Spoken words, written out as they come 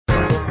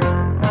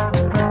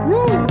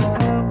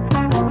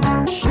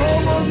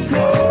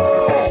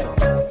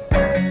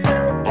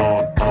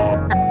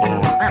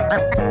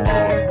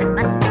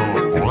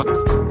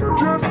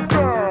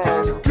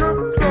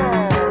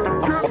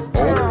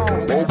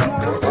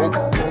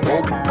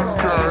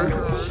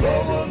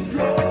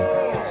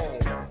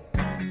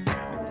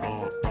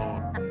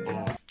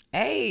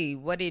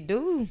What it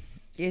do?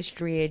 It's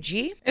Drea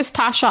G. It's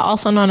Tasha,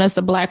 also known as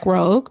the Black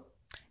Rogue.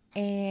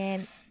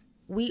 And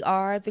we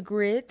are the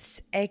Grits,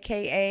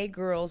 aka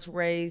girls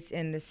raised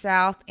in the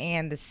South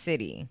and the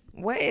city.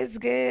 What is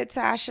good,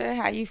 Tasha?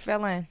 How you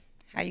feeling?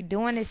 How you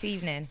doing this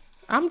evening?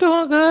 I'm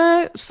doing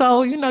good.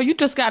 So, you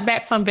just got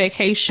back from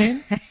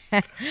vacation.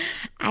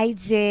 I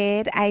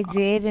did,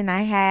 and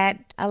I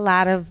had a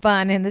lot of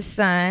fun in the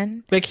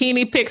sun.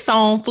 Bikini pics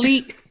on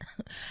fleek.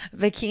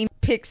 Bikini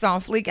pics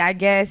on fleek, I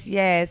guess.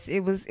 Yes,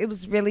 it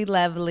was really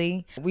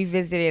lovely. We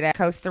visited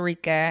Costa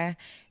Rica,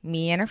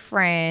 me and a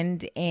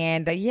friend,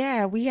 and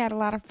yeah, we had a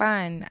lot of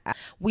fun.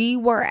 We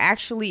were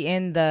actually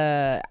in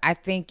I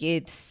think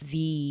it's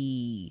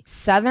the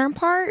southern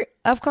part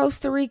of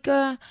Costa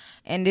Rica,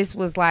 and this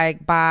was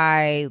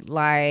by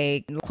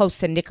close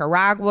to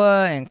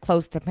Nicaragua and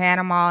close to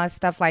Panama and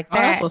stuff like that.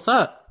 Oh, that's what's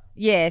up.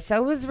 Yeah, so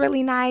it was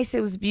really nice.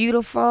 It was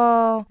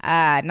beautiful.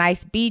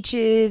 Nice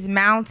beaches,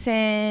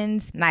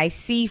 mountains, nice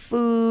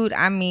seafood.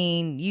 I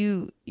mean,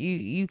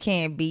 you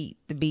can't beat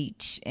the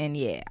beach, and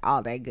yeah,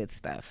 all that good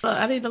stuff.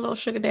 I need a little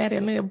sugar daddy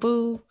and a little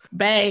boo.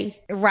 Bae.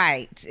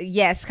 Right.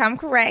 Yes, come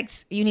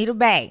correct. You need a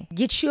bae.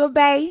 Get you a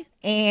bae,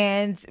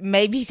 and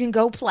maybe you can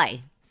go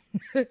play.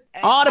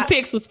 All the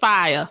pics was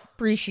fire.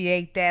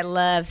 Appreciate that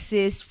love,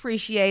 sis.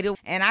 Appreciate it.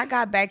 And I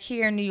got back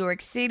here in New York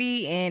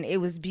City, and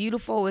it was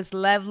beautiful. It was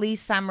lovely.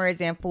 Summer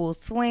is in full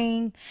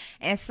swing.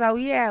 And so,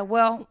 yeah,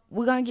 well,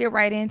 we're going to get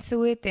right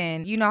into it.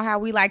 And you know how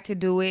we like to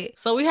do it.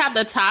 So we have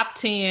the top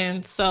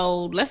 10.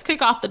 So let's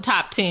kick off the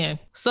top 10.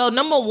 So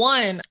number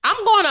 1,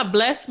 I'm going to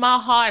bless my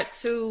heart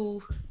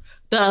to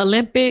the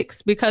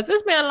Olympics, because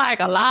it's been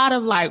a lot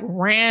of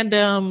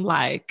random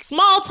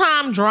small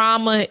time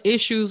drama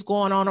issues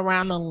going on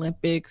around the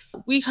Olympics.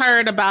 We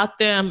heard about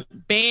them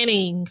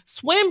banning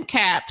swim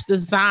caps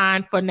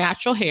designed for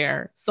natural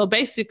hair. So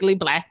basically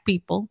Black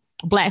people,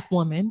 Black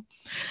women.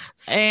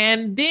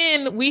 And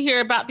then we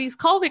hear about these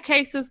COVID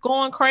cases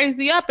going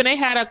crazy up, and they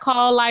had to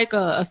call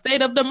a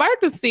state of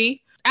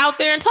emergency out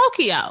there in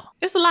Tokyo.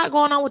 It's a lot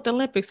going on with the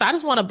Olympics. So I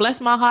just want to bless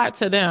my heart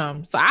to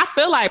them. So I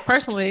feel like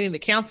personally they need to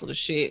cancel the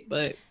shit,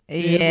 but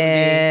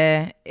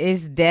yeah,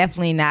 it's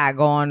definitely not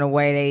going the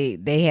way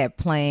they had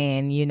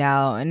planned,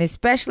 and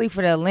especially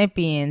for the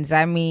Olympians.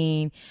 I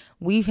mean,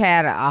 we've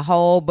had a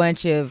whole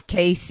bunch of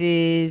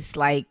cases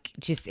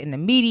just in the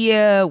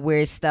media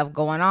where stuff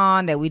going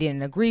on that we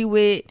didn't agree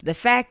with. The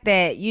fact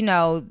that,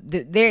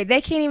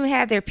 they can't even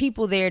have their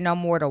people there no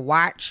more to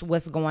watch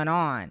what's going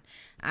on.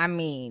 I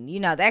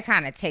mean, that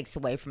kind of takes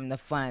away from the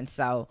fun.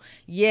 So,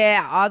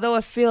 yeah, although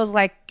it feels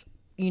like,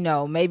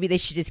 maybe they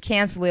should just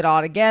cancel it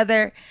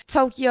altogether.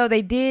 Tokyo,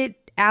 they did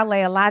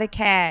outlay a lot of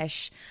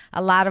cash,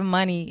 a lot of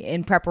money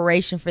in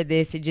preparation for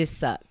this. It just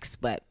sucks.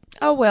 But,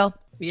 oh, well.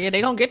 Yeah,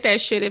 they gonna get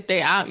that shit if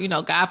they out,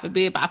 God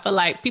forbid. But I feel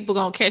like people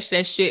gonna catch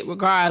that shit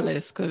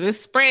regardless because it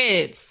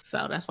spreads.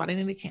 So that's why they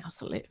need to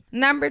cancel it.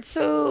 Number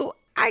 2,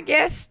 I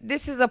guess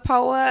this is a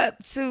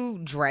up to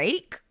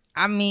Drake.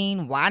 I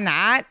mean, why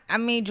not? I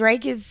mean,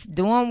 Drake is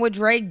doing what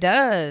Drake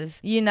does,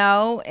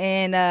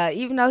 and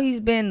even though he's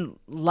been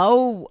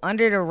low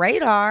under the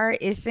radar,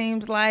 it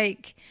seems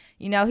like,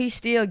 he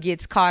still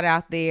gets caught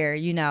out there,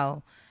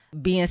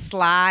 being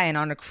sly and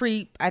on a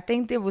creep. I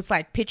think there was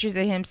pictures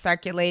of him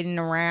circulating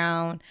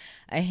around,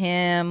 of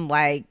him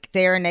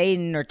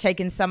serenading or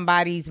taking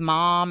somebody's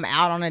mom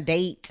out on a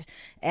date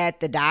at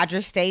the Dodger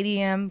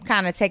Stadium,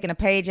 kind of taking a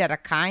page out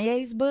of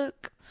Kanye's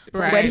book.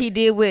 Right. What he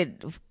did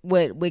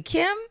with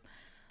Kim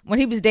when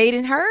he was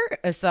dating her.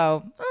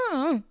 So,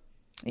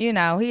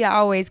 he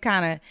always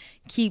kind of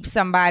keeps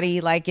somebody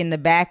in the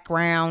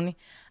background.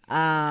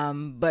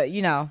 But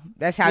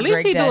that's how Drake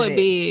does it. At least he do it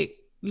big.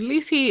 At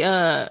least he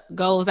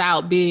goes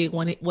out big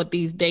with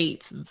these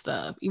dates and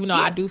stuff. Even though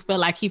I do feel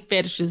like he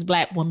fetishes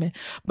Black women,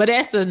 but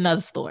that's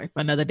another story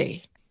for another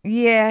day.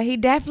 Yeah, he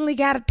definitely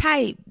got a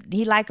type.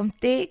 He like them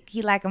thick.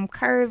 He like them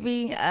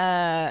curvy.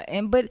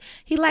 But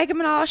he like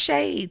them in all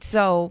shades.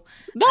 So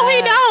no, he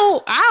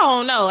don't. I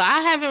don't know. I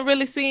haven't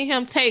really seen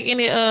him take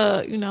any.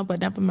 But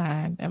never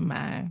mind.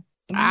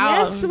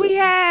 Yes, we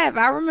have.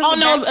 I remember. Oh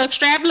no,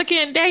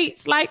 extravagant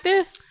dates like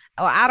this.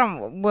 Oh, I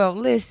don't. Well,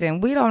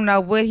 listen, we don't know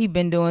what he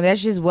been doing.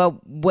 That's just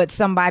what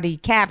somebody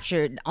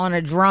captured on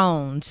a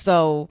drone.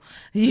 So,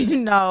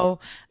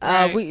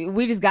 right.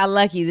 We just got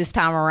lucky this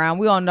time around.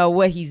 We don't know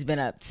what he's been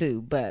up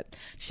to. But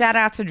shout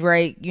out to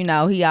Drake.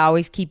 He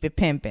always keep it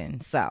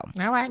pimping. So,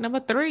 all right, number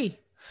 3.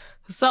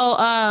 So,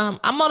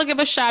 I'm gonna give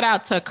a shout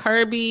out to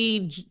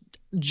Kirby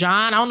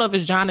John. I don't know if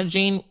it's John or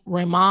Jean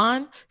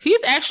Raymond. He's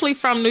actually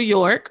from New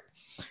York.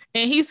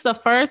 And he's the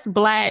first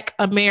Black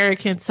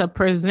American to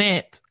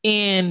present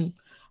in,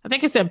 I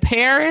think it's in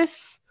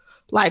Paris,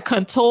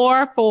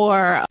 couture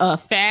for a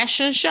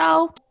fashion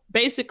show.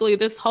 Basically,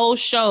 this whole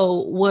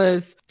show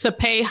was to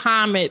pay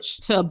homage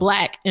to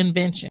Black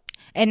invention.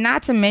 And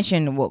not to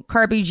mention,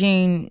 Kirby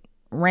Jean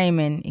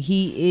Raymond,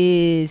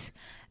 he is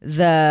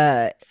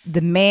the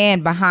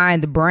man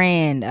behind the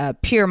brand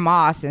Pure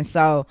Moss. And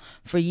so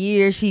for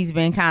years, he's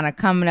been kind of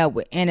coming up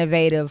with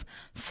innovative,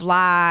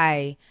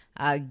 fly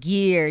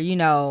gear,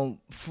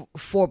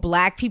 for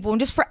Black people and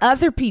just for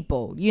other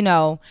people.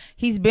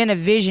 He's been a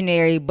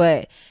visionary,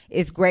 but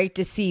it's great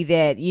to see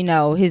that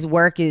his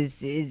work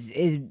is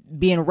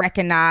being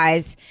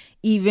recognized,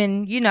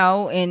 even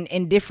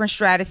in different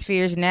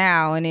stratospheres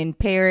now. And in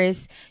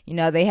Paris,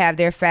 they have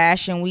their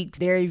fashion weeks,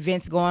 their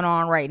events going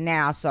on right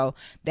now, so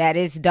that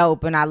is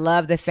dope. And I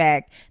love the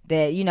fact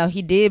that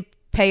he did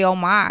pay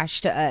homage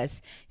to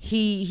us.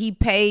 He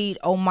paid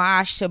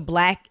homage to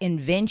Black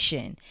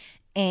invention,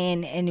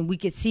 and we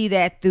could see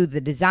that through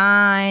the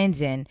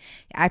designs. And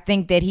I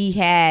think that he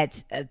had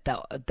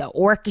the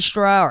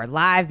orchestra or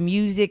live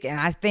music, and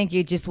I think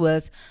it just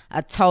was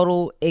a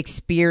total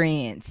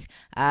experience,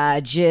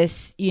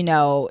 just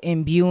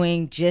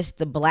imbuing just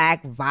the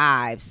Black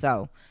vibe.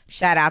 So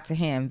shout out to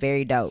him,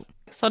 very dope.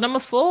 So number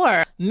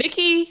 4,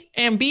 Nicki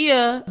and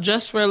Bia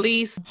just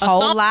released a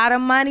Whole song. Lot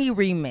of Money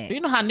remix. You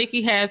know how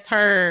Nicki has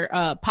her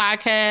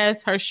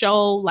podcast, her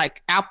show,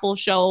 like Apple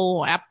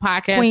show, Apple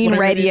Podcast, Queen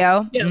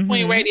Radio. Yeah,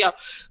 Queen Radio.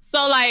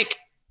 So like,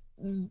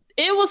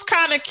 it was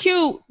kind of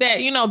cute that,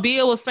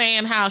 Bia was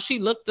saying how she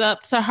looked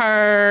up to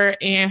her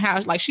and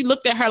how like she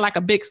looked at her like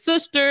a big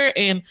sister,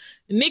 and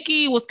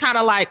Nicki was kind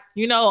of like,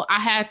 I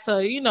had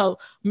to,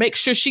 make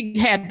sure she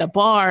had the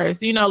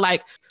bars,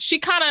 like she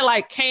kind of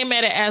like came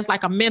at it as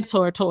like a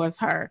mentor towards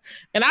her.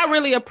 And I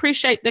really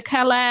appreciate the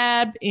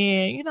collab,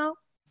 and,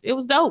 it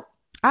was dope.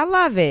 I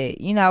love it.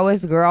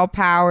 It's girl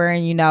power,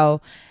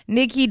 and,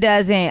 Nicki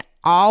doesn't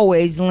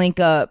always link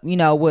up,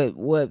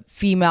 with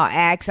female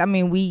acts. I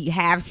mean, we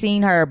have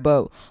seen her,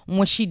 but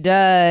when she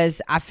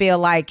does, I feel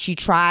like she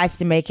tries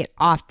to make it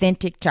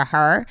authentic to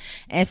her.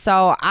 And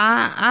so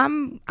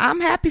I'm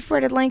happy for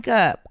the link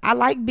up. I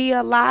like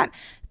Bia a lot.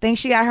 I think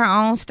she got her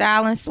own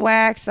style and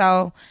swag.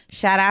 So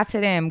shout out to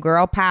them,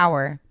 girl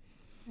power.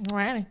 All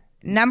right.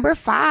 Number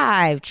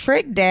 5,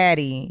 Trick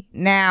Daddy.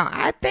 Now,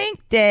 I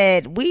think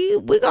that we're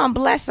gonna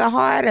bless the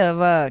heart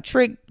of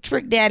Trick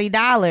Daddy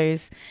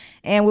Dollars,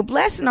 and we're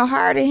blessing the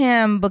heart of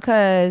him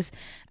because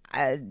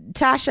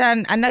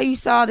Tasha, I know you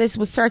saw this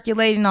was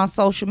circulating on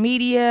social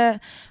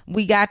media.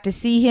 We got to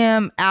see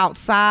him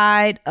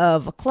outside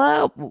of a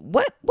club.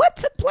 What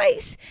took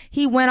place?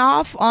 He went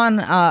off on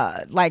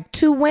like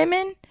 2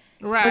 women,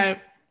 right?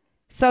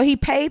 So he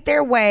paid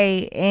their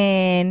way,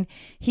 and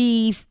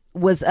he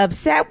was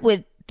upset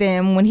with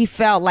them when he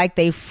felt like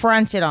they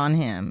fronted on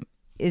him.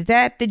 Is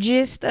that the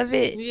gist of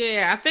it?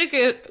 Yeah, I think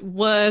it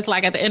was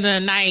like at the end of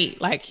the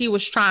night, like he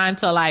was trying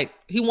to like,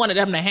 he wanted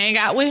them to hang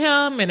out with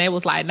him, and they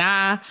was like,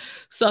 nah.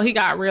 So he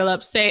got real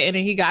upset, and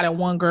then he got in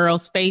one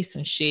girl's face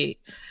and shit.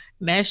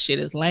 And that shit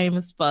is lame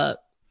as fuck.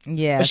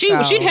 Yeah. But she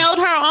held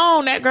her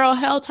own. That girl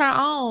held her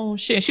own.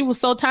 Shit, she was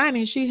so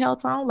tiny. She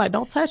held her own. Like,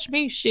 don't touch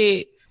me.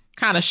 Shit.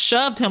 Kind of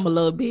shoved him a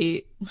little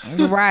bit.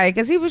 Right,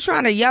 because he was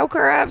trying to yoke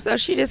her up, so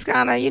she just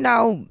kind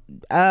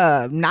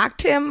of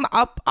knocked him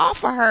up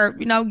off of her,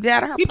 get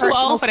out of her. He too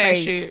old for space.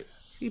 that shit.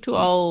 He too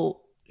old.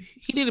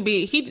 He need to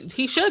be,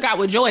 he should have got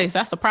with Joyce.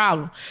 That's the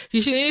problem.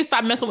 He should need to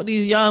stop messing with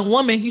these young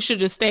women. He should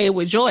just stay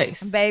with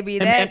Joyce, baby,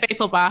 and be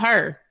faithful by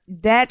her.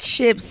 That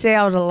ship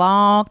sailed a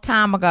long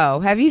time ago.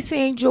 Have you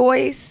seen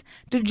Joyce?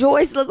 Do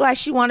Joyce look like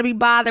she want to be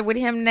bothered with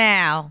him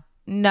now?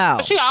 No.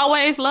 But she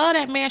always loved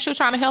that man. She was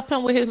trying to help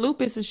him with his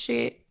lupus and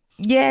shit.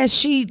 Yeah,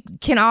 she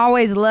can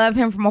always love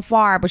him from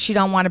afar, but she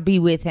don't want to be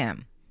with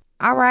him.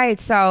 All right,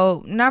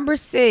 so number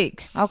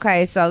 6.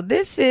 Okay, so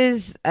this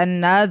is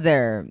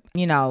another,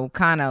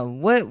 kind of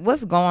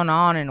what's going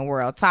on in the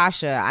world.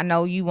 Tasha, I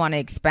know you want to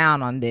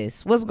expound on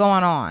this. What's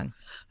going on?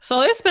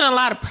 So it's been a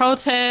lot of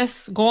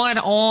protests going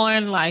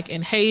on, like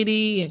in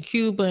Haiti and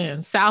Cuba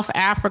and South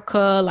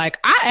Africa. Like,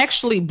 I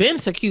actually been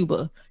to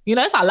Cuba.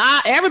 It's a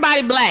lot.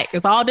 Everybody Black.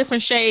 It's all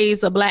different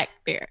shades of Black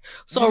there.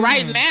 So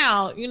right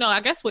now,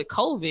 I guess with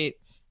COVID,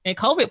 and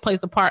COVID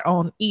plays a part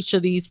on each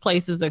of these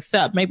places,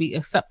 except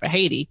for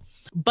Haiti.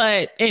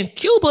 But in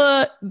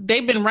Cuba,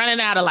 they've been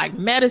running out of like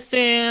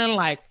medicine,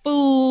 like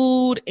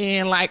food,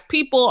 and like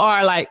people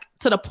are like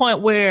to the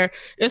point where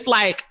it's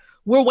like,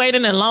 we're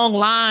waiting in long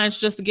lines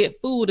just to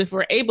get food if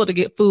we're able to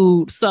get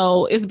food.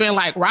 So it's been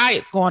like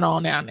riots going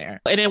on down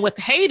there. And then with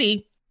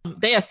Haiti,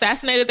 they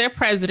assassinated their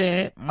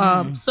president.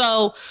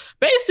 So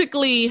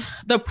basically,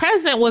 the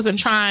president wasn't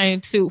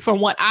trying to,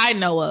 from what I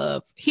know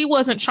of, he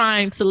wasn't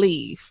trying to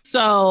leave.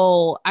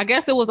 So I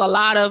guess it was a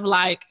lot of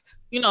like,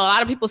 a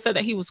lot of people said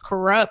that he was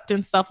corrupt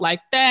and stuff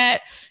like that.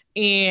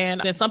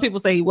 And then some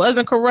people say he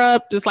wasn't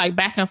corrupt, just like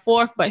back and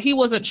forth, but he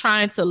wasn't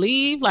trying to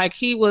leave. Like,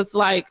 he was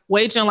like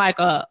waging like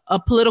a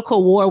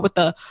political war with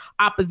the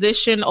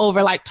opposition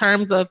over like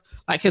terms of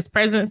like his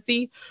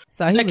presidency.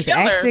 So he was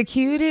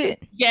executed?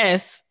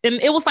 Yes. And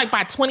it was like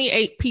by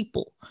 28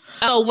 people.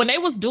 So when they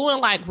was doing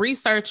like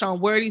research on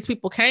where these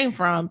people came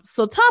from,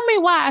 so tell me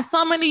why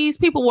some of these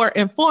people were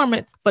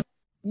informants for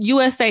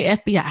USA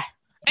FBI.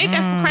 Ain't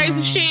that some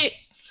crazy shit?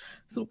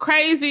 Some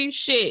crazy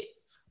shit.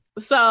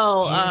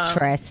 So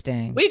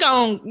interesting. We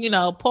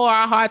gonna, pour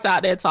our hearts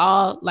out there to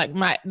all like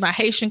my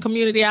Haitian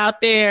community out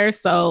there.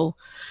 So,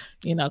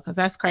 because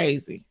that's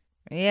crazy.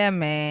 Yeah,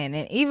 man.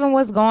 And even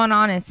what's going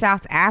on in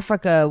South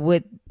Africa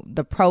with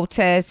the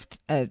protest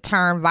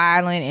turned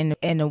violent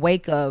in the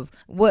wake of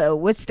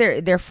what's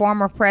their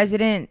former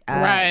president,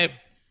 Right.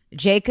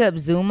 Jacob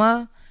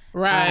Zuma.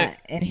 Right.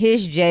 And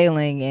his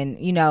jailing, and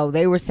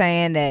they were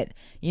saying that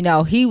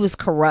he was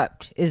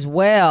corrupt as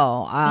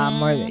well,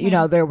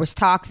 or there was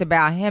talks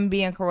about him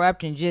being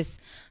corrupt, and just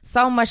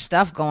so much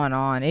stuff going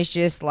on. It's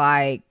just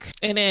like,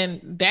 and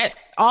then that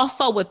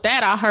also with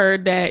that, I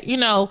heard that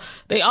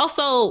they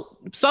also,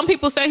 some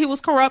people say he was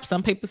corrupt,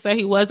 some people say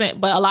he wasn't,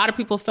 but a lot of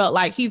people felt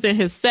like he's in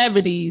his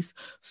 70s,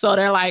 so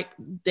they're like,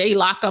 they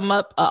lock him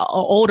up, an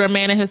older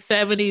man in his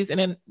 70s, and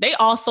then they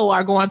also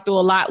are going through a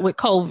lot with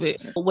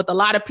COVID, with a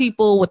lot of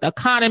people, with the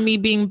economy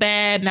being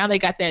bad. Now they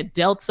got that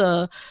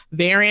Delta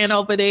variant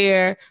over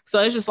there,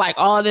 so it's just like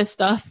all this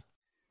stuff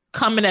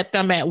coming at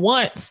them at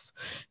once,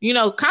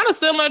 kind of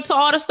similar to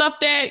all the stuff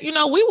that,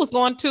 we was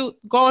going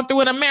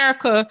through in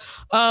America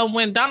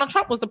when Donald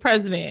Trump was the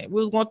president.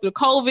 We was going through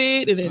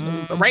COVID, and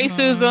then the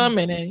racism,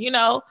 and then,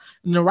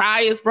 and the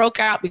riots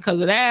broke out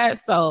because of that.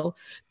 So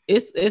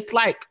it's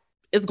like,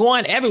 it's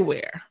going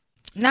everywhere.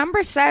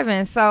 Number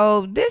 7.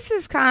 So this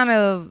is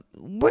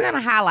we're going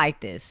to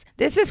highlight this.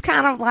 This is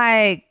kind of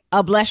like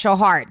a bless your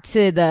heart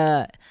to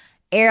the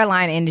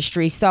airline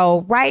industry.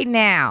 So right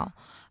now,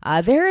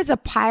 there is a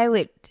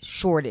pilot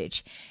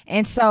shortage.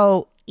 And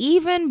so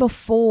even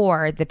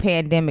before the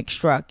pandemic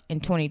struck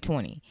in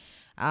 2020,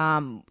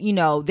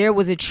 there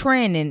was a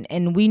trend,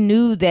 and we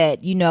knew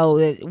that,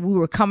 that we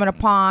were coming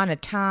upon a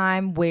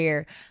time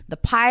where the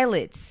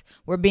pilots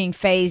were being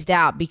phased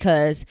out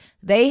because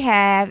they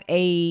have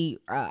a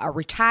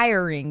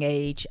retiring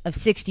age of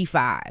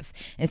 65.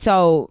 And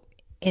so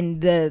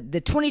in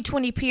the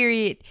 2020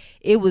 period,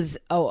 it was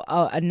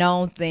a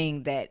known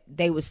thing that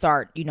they would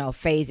start,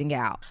 phasing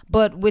out.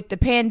 But with the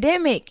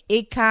pandemic,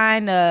 it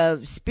kind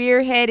of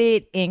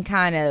spearheaded and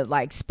kind of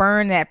like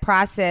spurned that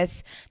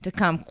process to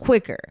come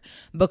quicker,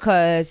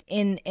 because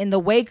in the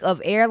wake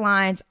of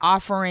airlines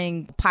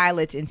offering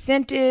pilots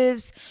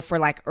incentives for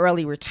like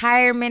early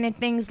retirement and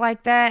things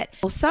like that,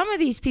 well, some of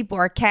these people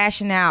are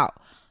cashing out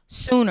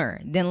sooner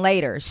than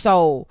later.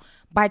 So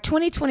by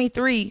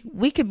 2023,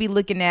 we could be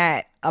looking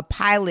at a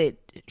pilot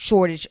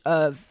shortage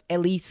of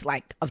at least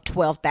like of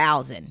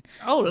 12,000.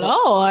 Oh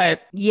Lord.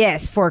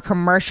 Yes, for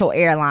commercial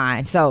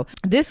airlines. So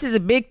this is a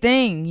big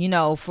thing,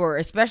 for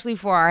especially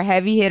for our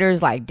heavy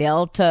hitters like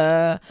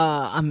Delta,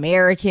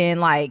 American,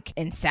 like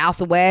in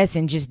Southwest,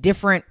 and just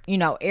different,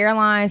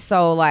 airlines.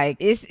 So like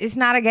it's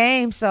not a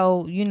game.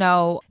 So,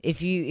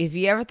 if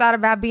you ever thought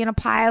about being a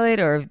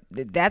pilot, or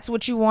if that's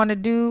what you want to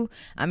do,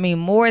 I mean,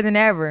 more than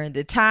ever,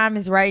 the time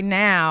is right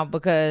now,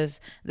 because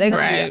they're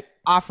going to be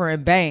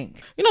offering bank.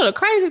 The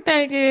crazy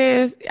thing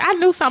is, I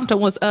knew something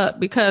was up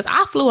because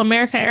I flew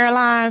American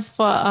Airlines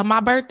for my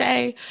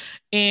birthday,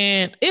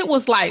 and it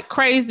was like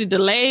crazy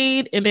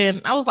delayed. And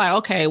then I was like,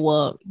 okay,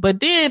 well, but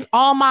then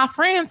all my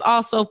friends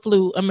also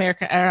flew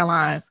American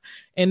Airlines,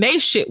 and they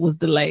shit was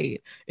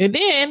delayed. And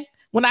then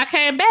when I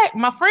came back,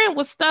 my friend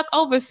was stuck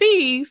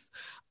overseas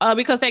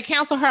because they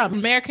canceled her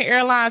American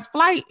Airlines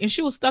flight, and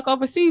she was stuck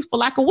overseas for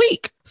like a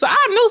week. So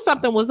I knew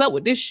something was up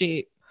with this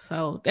shit.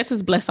 So that's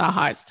just bless our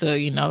hearts to,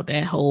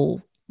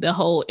 the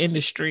whole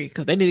industry,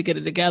 because they need to get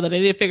it together.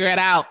 They need to figure it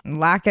out.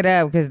 Lock it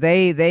up, because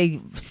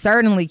they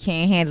certainly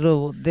can't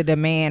handle the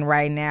demand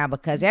right now,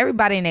 because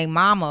everybody and their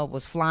mama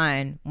was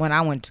flying when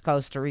I went to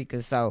Costa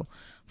Rica. So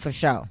for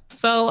sure.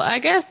 So I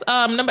guess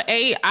number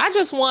 8, I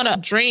just want to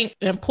drink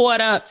and pour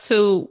it up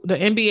to the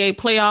NBA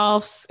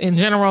playoffs in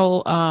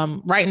general.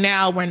 Right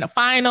now we're in the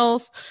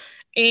finals,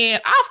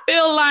 and I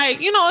feel like,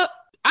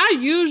 I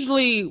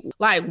usually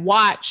like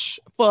watch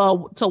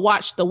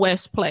the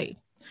West play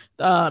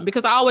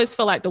because I always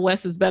feel like the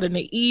West is better than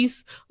the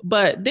East.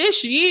 But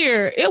this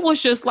year, it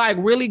was just like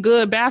really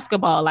good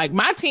basketball. Like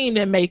my team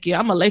didn't make it.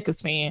 I'm a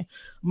Lakers fan.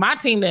 My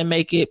team didn't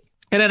make it.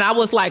 And then I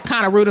was like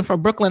kind of rooting for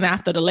Brooklyn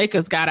after the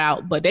Lakers got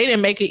out, but they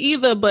didn't make it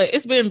either. But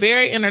it's been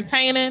very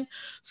entertaining.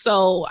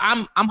 So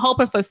I'm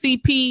hoping for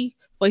CP,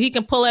 but he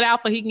can pull it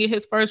out, but he can get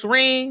his first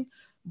ring.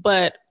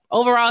 But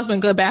overall, it's been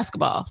good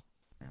basketball.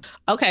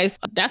 Okay, so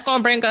that's going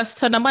to bring us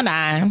to number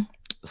 9.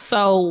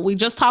 So we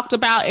just talked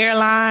about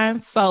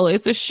airlines. So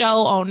it's a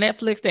show on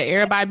Netflix that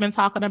everybody been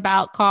talking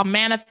about called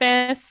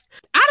Manifest.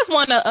 I just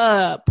want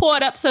to pour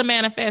it up to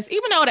Manifest.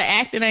 Even though the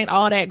acting ain't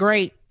all that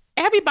great,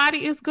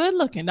 everybody is good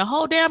looking. The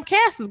whole damn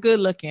cast is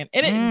good looking.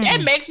 And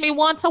that makes me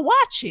want to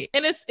watch it.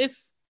 And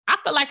it's I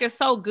feel like it's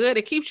so good.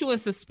 It keeps you in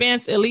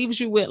suspense. It leaves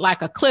you with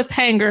like a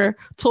cliffhanger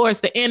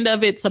towards the end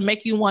of it to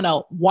make you want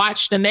to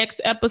watch the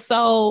next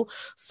episode.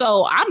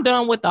 So I'm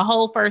done with the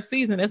whole first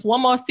season. There's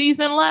one more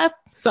season left.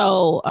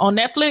 So on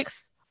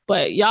Netflix,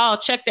 but y'all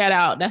check that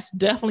out. That's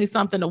definitely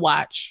something to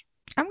watch.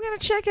 I'm going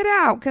to check it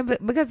out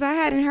because I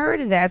hadn't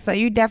heard of that. So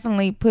you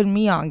definitely put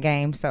me on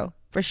game. So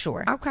for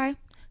sure. Okay.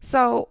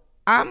 So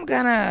I'm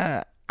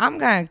I'm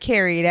gonna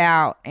carry it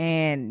out,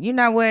 and you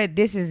know what?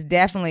 This is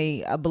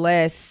definitely a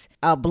bless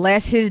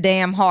his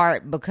damn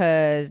heart,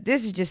 because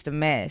this is just a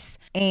mess.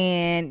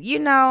 And you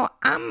know,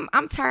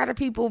 I'm tired of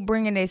people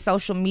bringing their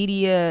social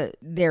media,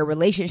 their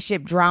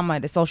relationship drama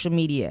to social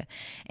media,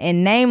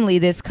 and namely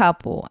this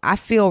couple. I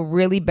feel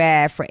really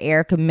bad for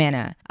Erica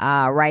Mena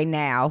right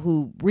now,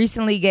 who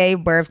recently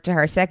gave birth to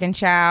her second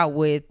child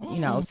with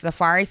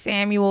Safari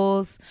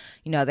Samuels.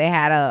 You know, they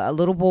had a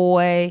little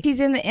boy. He's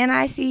in the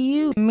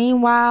NICU.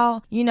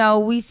 Meanwhile, you know,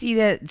 we see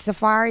that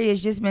Safari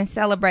has just been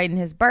celebrating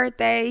his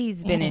birthday.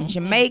 He's been in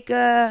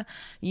Jamaica.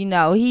 You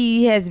know,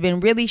 he has been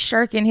really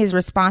shirking his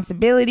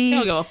responsibilities. He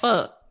don't give a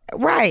fuck.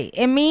 Right.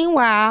 And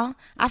meanwhile,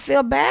 I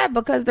feel bad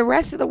because the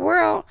rest of the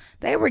world,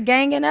 they were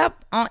ganging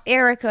up on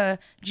Erica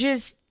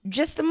just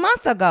a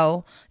month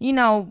ago, you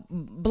know,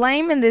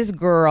 blaming this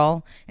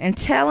girl and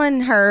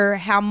telling her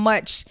how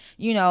much,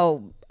 you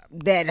know,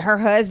 that her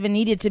husband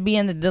needed to be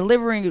in the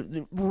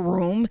delivery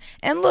room.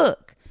 And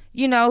look,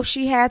 you know,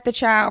 she had the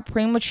child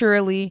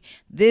prematurely.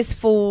 This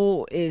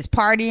fool is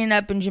partying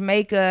up in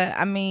Jamaica.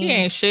 I mean, he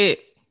ain't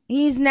shit.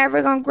 He's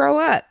never gonna grow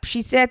up.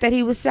 She said that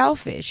he was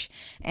selfish.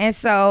 And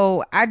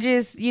so I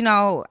just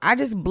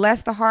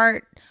bless the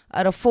heart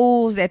of the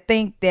fools that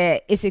think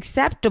that it's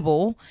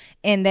acceptable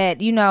and that,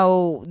 you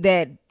know,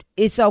 that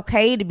it's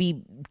okay to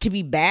be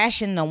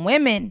bashing the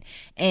women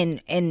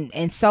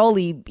and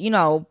solely, you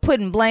know,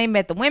 putting blame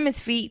at the women's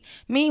feet.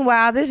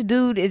 Meanwhile, this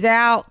dude is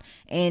out,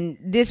 and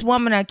this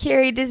woman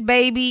carried this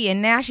baby,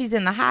 and now she's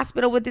in the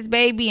hospital with this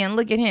baby, and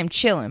look at him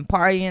chilling,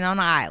 partying on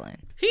the island.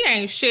 He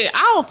ain't shit.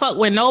 I don't fuck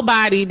with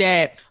nobody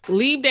that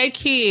leave their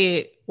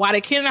kid while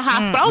the kid in the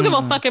hospital. I don't give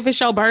a fuck if it's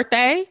your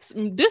birthday.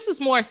 This is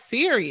more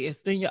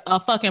serious than a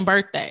fucking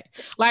birthday.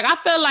 Like, I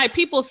feel like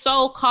people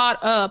so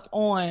caught up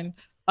on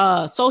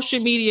social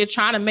media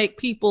trying to make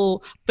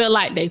people feel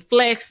like they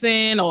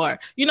flexing, or,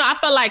 you know, I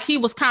felt like he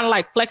was kind of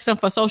like flexing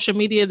for social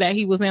media that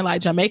he was in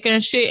like Jamaica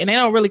and shit, and they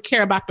don't really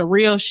care about the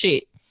real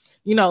shit,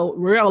 you know,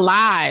 real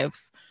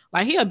lives.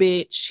 Like, he a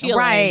bitch.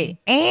 Right.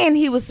 And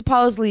he was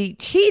supposedly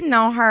cheating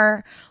on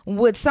her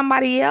with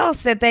somebody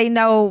else that they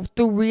know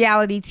through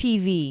reality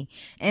TV.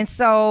 And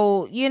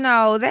so, you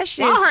know, that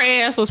shit. While her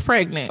ass was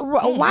pregnant.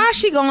 Why is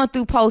she going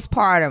through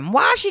postpartum?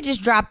 Why she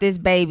just dropped this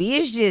baby?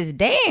 It's just,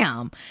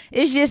 damn.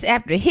 It's just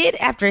after hit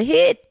after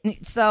hit.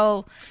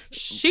 So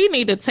she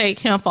need to take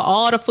him for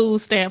all the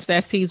food stamps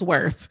that he's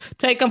worth.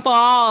 Take him for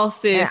all,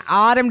 sis. And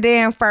all them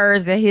damn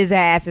furs that his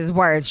ass is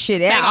worth.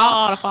 Shit. Take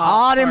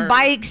all them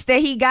bikes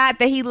that he got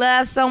that he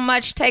loves so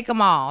much. Take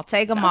them all.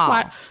 Take them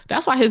all.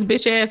 That's why his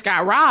bitch ass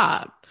got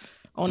robbed.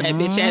 On that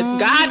bitch ass.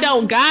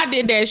 God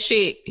did that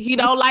shit. He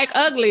don't like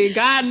ugly.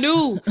 God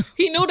knew.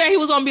 He knew that he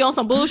was gonna be on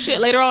some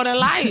bullshit later on in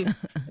life.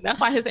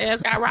 That's why his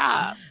ass got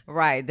robbed.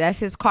 Right.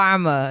 That's his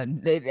karma.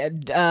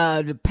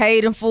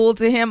 Paid in full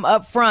to him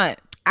up front.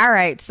 All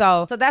right,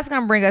 so that's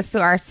going to bring us to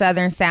our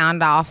Southern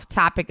Sound Off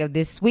topic of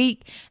this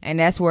week, and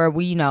that's where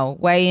we, you know,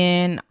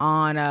 weigh in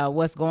on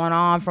what's going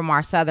on from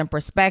our Southern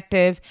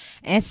perspective.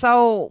 And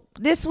so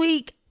this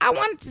week, I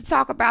wanted to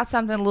talk about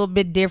something a little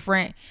bit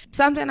different,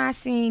 something I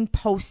seen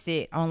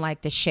posted on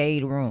like the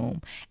Shade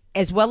Room,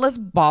 as well as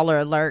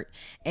Baller Alert.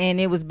 And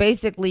it was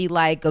basically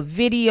like a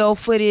video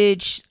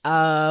footage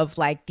of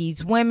like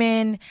these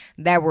women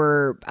that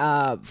were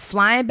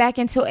flying back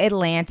into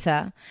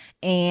Atlanta,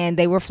 and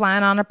they were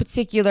flying on a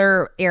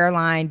particular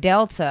airline,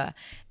 Delta,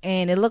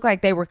 and it looked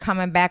like they were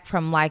coming back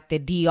from like the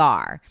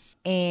DR.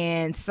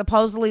 And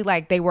supposedly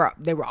like they were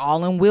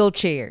all in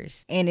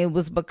wheelchairs, and it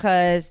was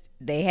because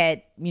they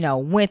had, you know,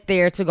 went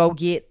there to go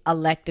get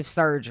elective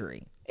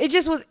surgery. It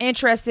just was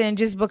interesting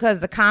just because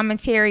the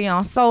commentary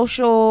on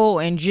social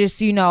and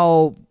just, you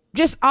know,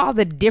 just all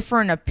the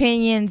different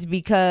opinions,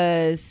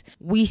 because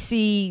we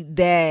see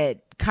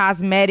that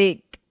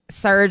cosmetic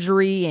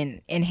surgery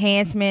and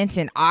enhancements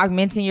and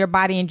augmenting your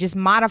body and just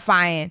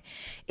modifying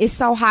is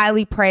so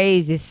highly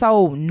praised. It's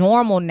so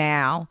normal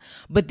now.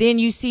 But then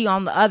you see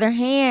on the other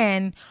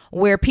hand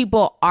where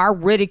people are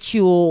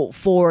ridiculed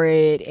for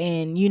it,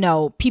 and, you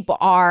know, people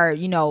are,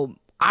 you know,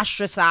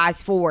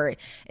 ostracized for it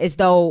as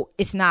though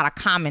it's not a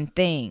common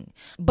thing.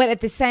 But at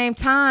the same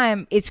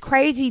time, it's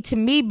crazy to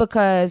me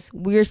because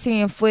we're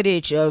seeing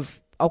footage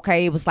of,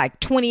 okay, it was like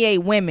 28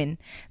 women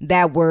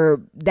that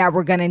were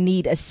gonna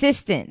need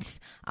assistance,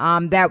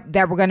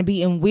 that were gonna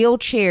be in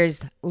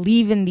wheelchairs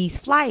leaving these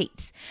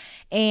flights.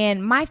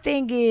 And my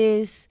thing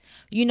is,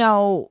 you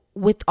know,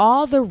 with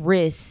all the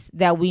risks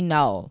that we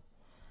know,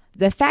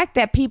 the fact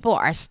that people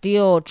are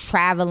still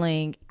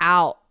traveling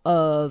out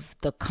of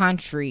the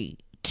country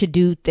to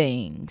do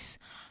things,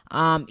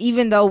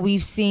 even though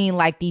we've seen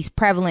like these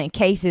prevalent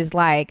cases,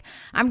 like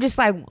I'm just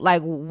like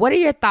what are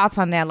your thoughts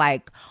on that?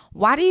 Like,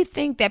 why do you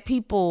think that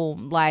people,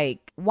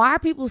 like, why are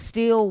people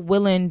still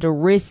willing to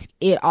risk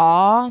it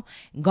all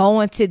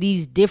going to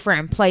these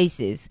different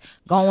places,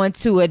 going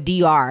to a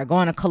DR,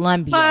 going to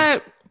Colombia?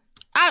 But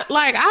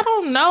I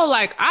don't know.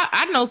 Like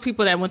I know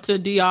people that went to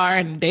the DR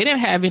and they didn't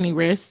have any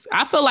risks.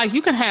 I feel like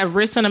you can have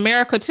risks in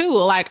America too.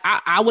 Like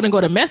I wouldn't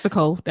go to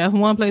Mexico. That's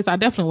one place I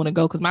definitely want to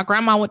go because my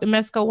grandma went to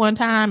Mexico one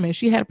time and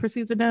she had a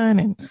procedure done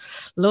and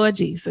Lord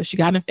Jesus, she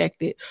got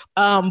infected.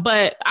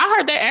 But I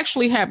heard they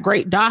actually have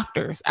great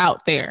doctors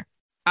out there.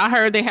 I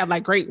heard they have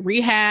like great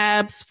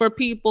rehabs for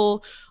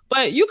people.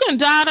 But you can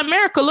die in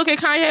America. Look at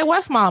Kanye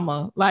West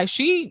mama. Like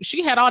she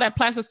had all that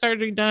plastic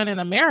surgery done in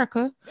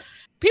America.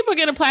 People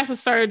getting plastic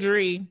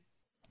surgery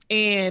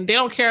and they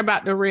don't care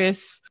about the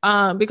risks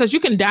because you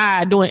can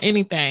die doing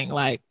anything.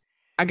 Like,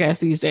 I guess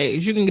these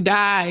days you can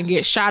die and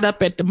get shot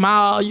up at the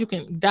mall. You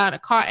can die in a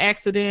car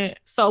accident.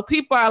 So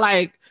people are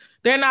like,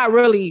 they're not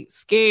really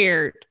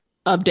scared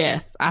of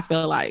death, I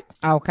feel like.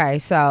 Okay,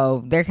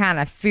 so they're kind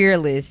of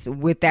fearless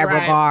with that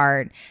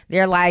regard.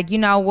 They're like, you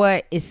know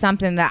what? It's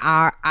something that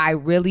I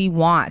really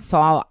want.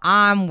 So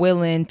I'm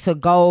willing to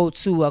go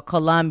to a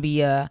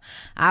Colombia.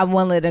 I'm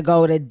willing to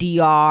go to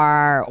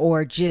DR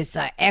or just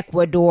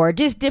Ecuador,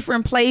 just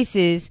different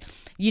places,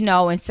 you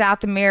know, in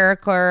South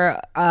America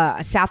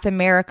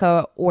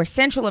or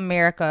Central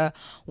America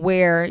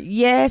where,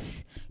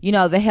 yes, you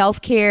know, the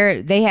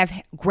healthcare, they have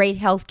great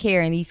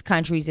healthcare in these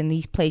countries and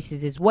these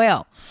places as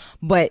well.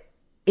 But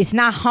it's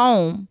not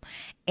home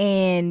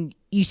and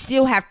you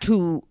still have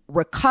to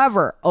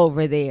recover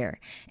over there.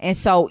 And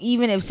so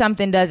even if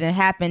something doesn't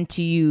happen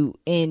to you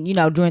in, you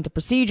know, during the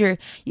procedure,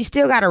 you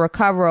still got to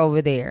recover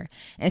over there.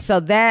 And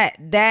so that's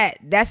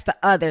the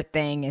other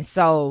thing. And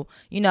so,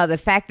 you know, the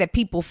fact that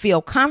people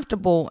feel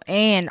comfortable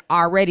and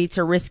are ready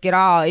to risk it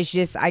all is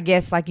just, I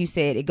guess, like you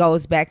said, it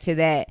goes back to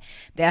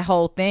that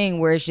whole thing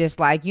where it's just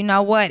like, you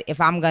know what,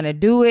 if I'm going to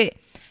do it,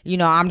 you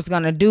know, I'm just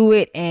going to do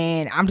it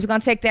and I'm just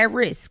going to take that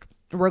risk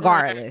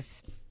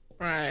regardless.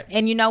 Right.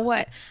 And you know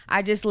what?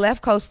 I just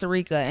left Costa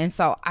Rica. And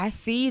so I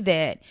see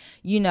that,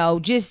 you know,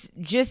 just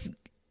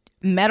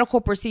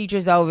medical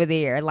procedures over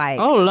there. Like,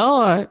 oh,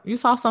 Lord. You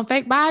saw some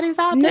fake bodies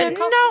out there?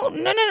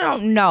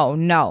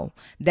 No.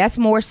 That's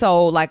more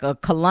so like a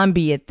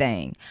Colombia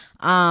thing.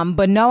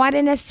 But no, I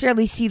didn't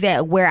necessarily see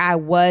that where I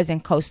was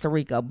in Costa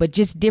Rica, but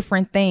just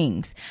different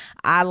things.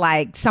 I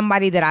like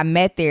somebody that I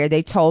met there.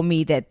 They told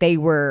me that they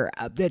were,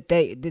 that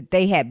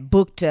they had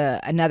booked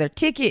another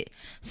ticket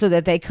so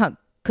that they could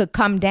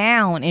come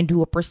down and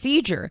do a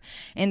procedure.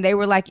 And they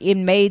were like, it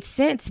made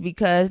sense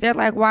because they're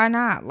like, why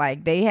not?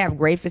 Like they have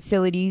great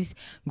facilities,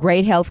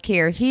 great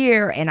healthcare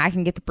here, and I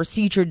can get the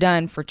procedure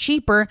done for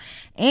cheaper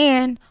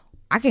and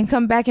I can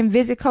come back and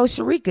visit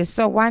Costa Rica.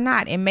 So why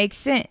not? It makes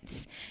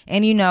sense.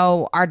 And you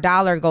know, our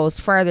dollar goes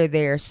further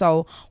there.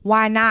 So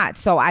why not?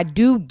 So I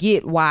do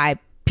get why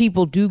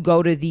people do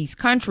go to these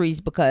countries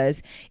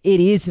because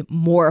it is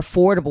more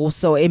affordable.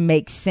 So it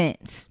makes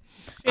sense.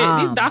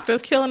 These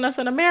doctors killing us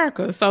in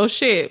America. So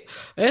shit,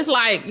 it's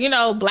like, you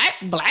know,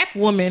 black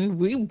women,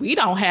 we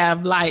don't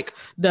have like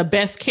the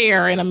best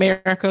care in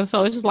America.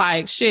 So it's just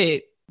like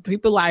shit.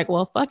 People like,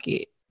 well, fuck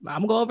it,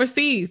 I'm going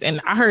overseas.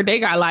 And I heard they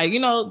got like, you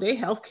know, they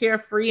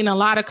healthcare free in a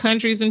lot of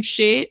countries and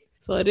shit.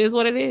 So it is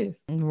what it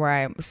is.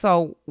 Right.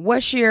 So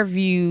what's your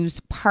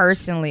views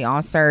personally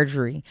on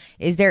surgery?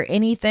 Is there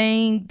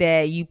anything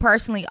that you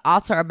personally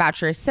alter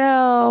about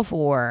yourself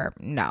or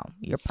no,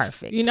 you're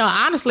perfect? You know,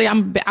 honestly,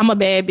 I'm a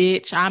bad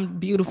bitch. I'm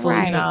beautiful.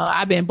 Right. You know,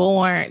 I've been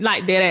born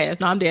like dead ass.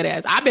 No, I'm dead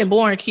ass. I've been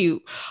born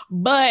cute.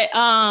 But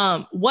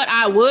what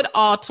I would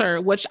alter,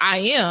 which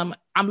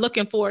I'm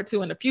looking forward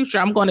to in the future,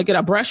 I'm going to get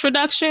a breast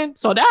reduction.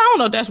 So that, I don't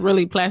know if that's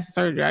really plastic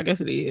surgery. I guess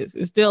it is.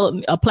 It's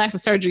still a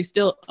plastic surgery.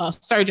 Still, a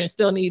surgeon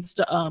still needs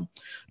to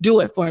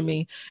do it for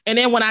me. And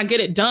then when I get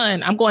it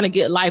done, I'm going to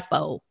get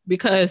lipo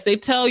because they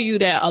tell you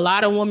that a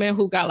lot of women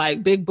who got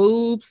like big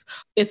boobs,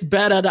 it's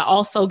better to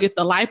also get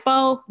the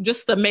lipo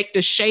just to make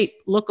the shape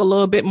look a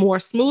little bit more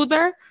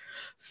smoother.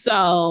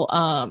 So,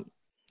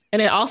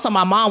 and then also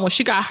my mom, when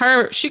she got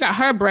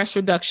her breast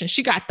reduction,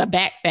 she got the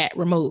back fat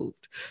removed.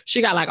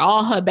 She got like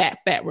all her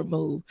back fat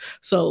removed.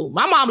 So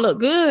my mom looked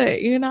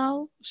good, you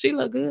know, she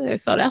looked good.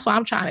 So that's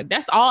what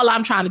that's all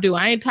I'm trying to do.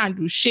 I ain't trying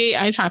to do shit.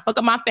 I ain't trying to fuck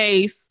up my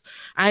face.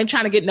 I ain't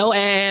trying to get no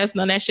ass,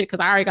 none of that shit.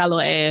 Cause I already got a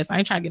little ass. I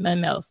ain't trying to get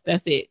nothing else.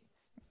 That's it.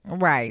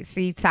 Right.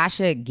 See,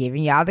 Tasha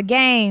giving y'all the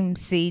game.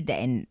 See,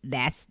 and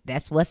that's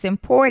what's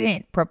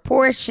important.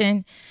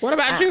 Proportion. What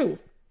about you?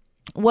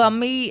 Well,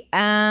 me,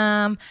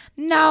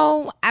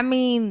 no, I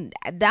mean,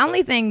 the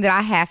only thing that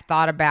I have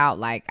thought about,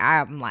 like,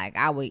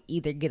 I would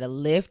either get a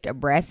lift, a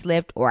breast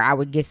lift, or I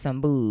would get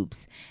some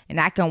boobs. And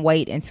I can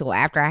wait until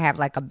after I have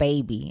like a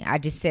baby. I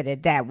just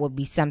said that would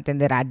be something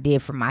that I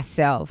did for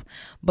myself.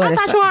 But I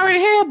thought you already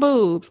had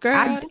boobs,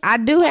 girl. I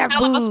do have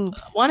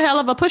boobs. One hell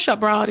of a push-up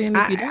bra then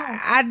if you don't.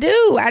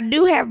 I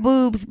do have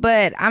boobs,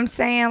 but I'm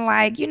saying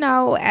like, you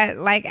know,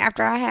 like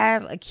after I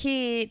have a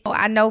kid,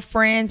 I know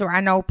friends or I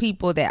know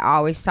people that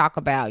always talk talk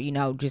about,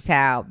 just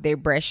how their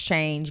breasts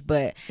change,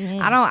 but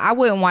Mm. I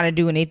wouldn't want to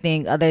do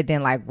anything other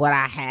than like what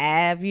I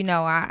have.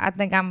 I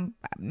think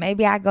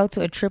maybe I go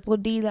to a triple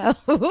D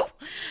though.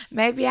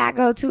 Maybe I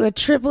go to a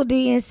triple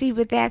D and see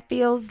what that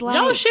feels Your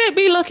like. shit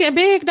be looking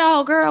big,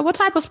 dog, girl. What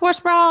type of sports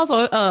bras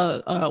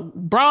or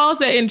bras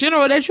that in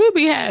general that you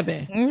be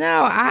having?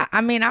 No,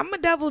 I mean I'm a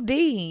double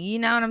D, you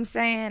know what I'm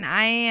saying?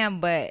 I am,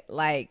 but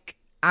like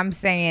I'm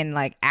saying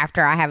like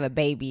after I have a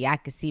baby, I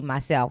could see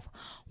myself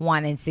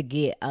wanting to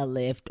get a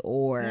lift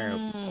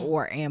Mm.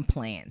 or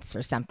implants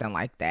or something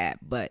like that.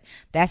 But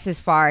that's as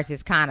far as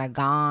it's kind of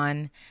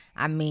gone.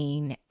 I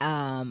mean,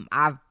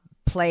 I've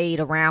played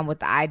around with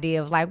the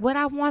idea of like what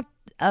I want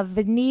a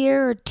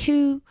veneer or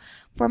two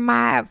for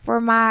my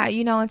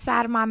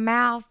inside of my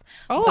mouth,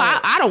 Oh, but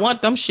I don't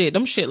want them shit.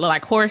 Them shit look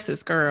like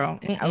horses, girl.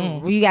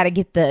 Mm-mm. you got to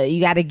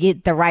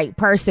get the right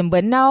person,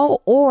 but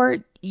no, or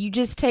you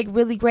just take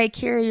really great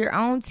care of your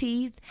own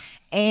teeth,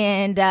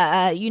 and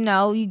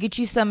you get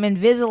you some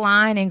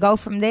Invisalign and go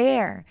from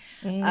there.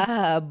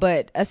 Mm.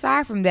 But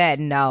aside from that,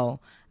 no.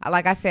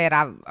 Like I said,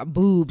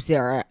 boobs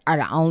are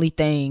the only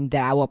thing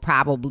that I will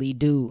probably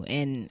do,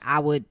 and I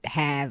would do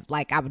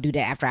that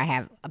after I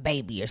have a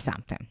baby or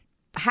something.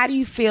 How do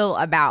you feel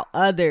about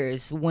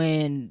others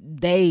when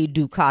they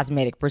do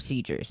cosmetic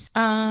procedures?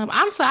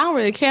 Honestly, I don't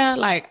really care.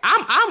 Like,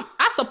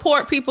 I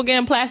support people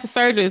getting plastic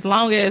surgery as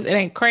long as it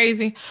ain't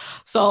crazy.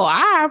 So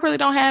I really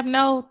don't have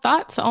no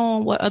thoughts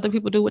on what other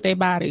people do with their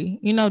body.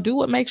 Do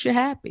what makes you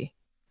happy.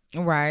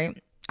 Right.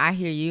 I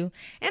hear you.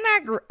 And I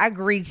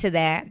agree to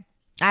that.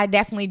 I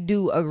definitely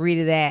do agree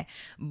to that.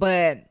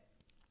 But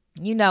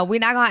we're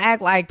not gonna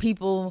act like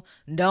people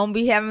don't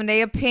be having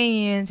their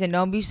opinions and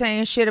don't be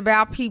saying shit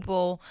about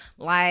people.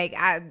 Like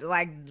I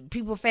like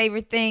people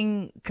favorite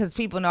thing, because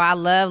people know I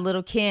love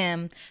Little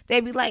Kim.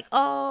 They be like,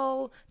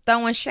 oh,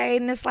 throwing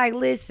shade, and it's like,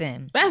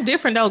 listen, That's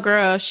different though,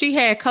 girl. She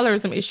had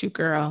colorism issue,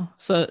 girl.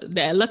 So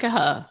that look at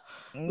her.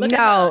 Look at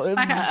her. She's no,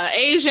 like a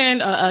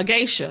Asian, a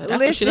geisha.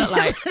 That's what she listen, look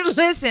like.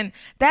 listen,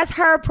 that's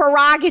her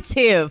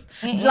prerogative.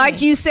 Like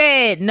Mm-mm. you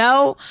said,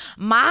 no,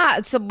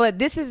 but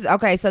this is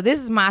okay. So this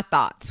is my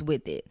thoughts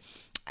with it.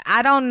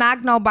 I don't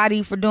knock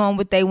nobody for doing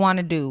what they want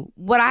to do.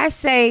 What I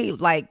say,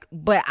 like,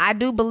 but I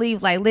do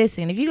believe, like,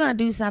 listen, if you're going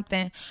to do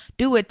something,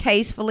 do it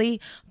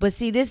tastefully. But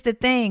see, this the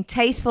thing.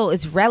 Tasteful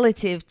is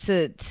relative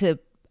to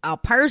a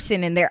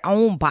person and their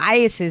own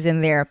biases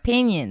and their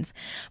opinions.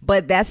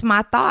 But that's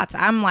my thoughts.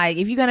 I'm like,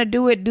 if you're gonna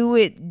do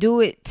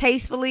it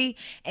tastefully.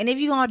 And if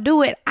you're gonna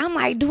do it, I'm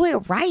like, do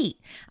it right.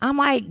 I'm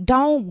like,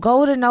 don't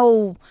go to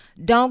no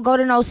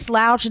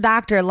slouch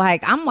doctor.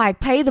 Like, I'm like,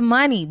 pay the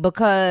money,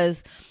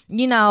 because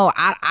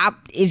I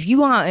if you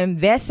want to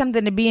invest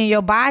something to be in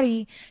your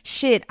body,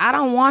 shit, I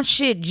don't want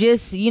shit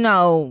just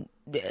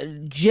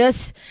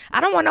I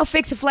don't want no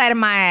fix a flat in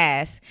my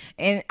ass.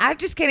 And I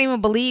just can't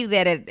even believe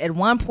that at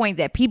one point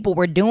that people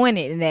were doing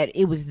it and that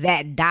it was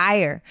that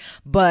dire.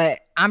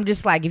 But I'm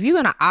just like, if you're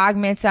gonna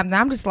augment something,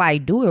 I'm just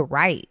like, do it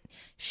right.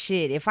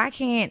 Shit, if I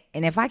can't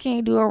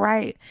do it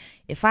right,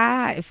 if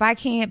I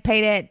can't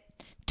pay that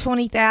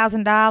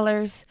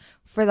 $20,000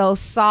 for those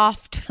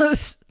soft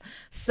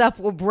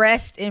supple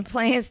breast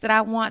implants that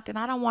I want, then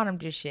I don't want them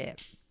just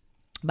yet.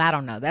 But I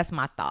don't know. That's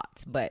my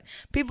thoughts. But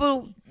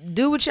people,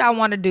 do what y'all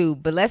want to do.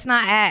 But let's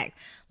not act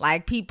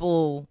like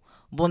people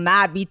will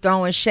not be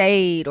throwing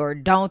shade or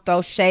don't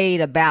throw shade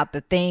about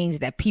the things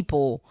that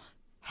people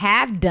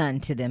have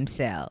done to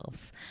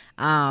themselves.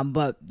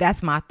 But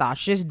that's my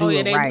thoughts. Just Oh do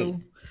yeah, it they right.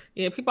 do.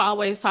 Yeah, people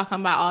always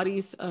talking about all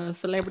these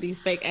celebrities'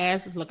 fake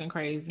asses looking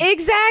crazy.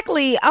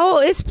 Exactly. Oh,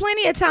 it's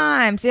plenty of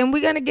times, and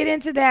we're gonna get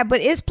into that,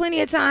 but it's plenty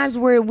of times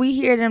where we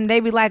hear them, they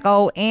be like,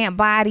 oh, ant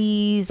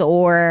bodies,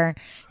 or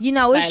it's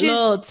Like just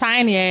little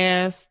tiny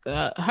ass,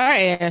 her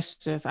ass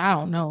just, I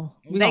don't know.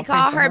 We they gonna pray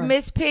call for her her.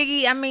 Miss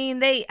Piggy. I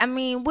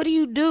mean, what do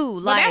you do?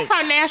 But Like,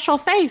 that's her natural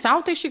face. I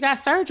don't think she got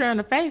surgery on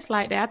the face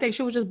like that. I think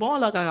she was just born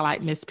looking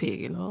like Miss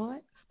Piggy, Lord.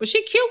 But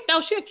she cute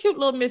though. She a cute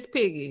little Miss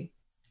Piggy.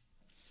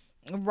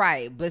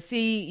 right. But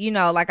see,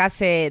 like I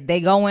said, they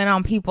go in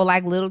on people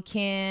like Little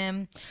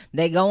Kim.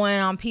 They go in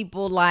on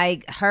people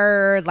like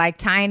her, like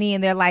Tiny,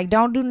 and they're like,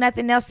 don't do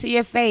nothing else to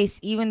your face,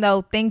 even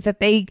though things that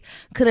they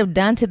could have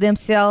done to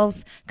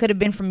themselves could have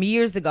been from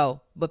years ago.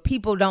 But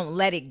people don't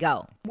let it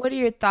go. What are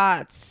your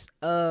thoughts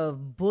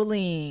of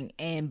bullying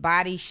and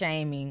body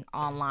shaming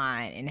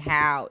online, and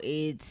how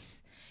it's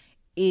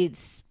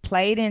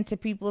played into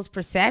people's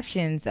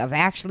perceptions of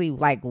actually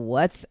like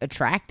what's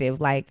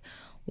attractive? Like,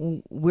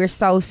 we're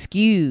so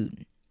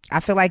skewed.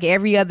 I feel like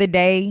every other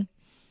day,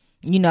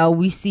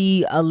 we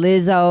see a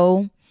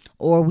Lizzo,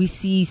 or we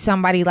see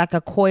somebody like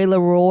a Coi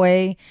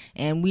Leroy,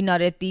 and we know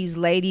that these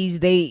ladies,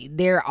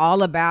 they're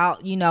all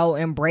about,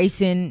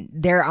 embracing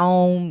their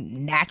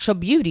own natural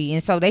beauty.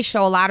 And so they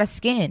show a lot of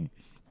skin.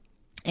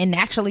 And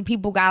naturally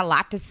people got a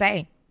lot to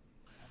say.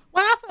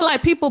 Well, I feel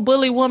like people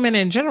bully women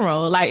in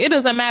general. Like, it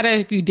doesn't matter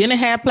if you didn't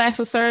have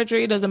plastic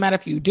surgery. It doesn't matter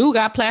if you do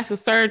got plastic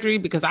surgery,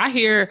 because I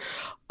hear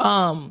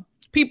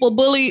people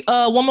bully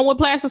women with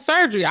plastic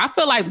surgery. I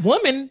feel like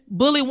women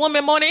bully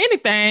women more than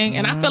anything.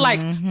 And I feel like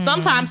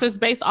sometimes it's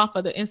based off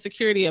of the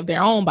insecurity of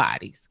their own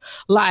bodies.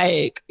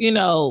 Like,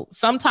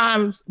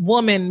 sometimes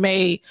women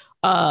may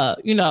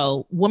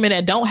women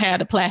that don't have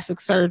the plastic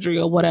surgery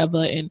or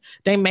whatever, and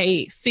they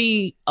may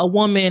see a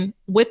woman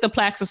with the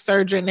plastic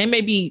surgery and they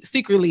may be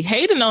secretly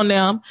hating on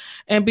them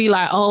and be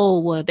like, oh,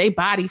 well, they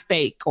body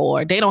fake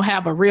or they don't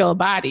have a real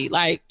body.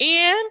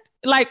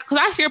 Because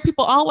I hear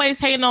people always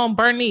hating on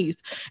Bernice,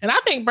 and I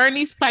think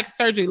Bernice plastic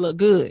surgery look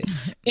good,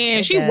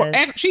 and she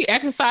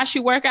exercise, she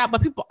work out,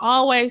 but people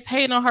always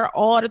hating on her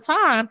all the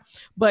time.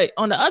 But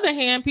on the other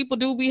hand, people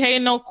do be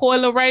hating on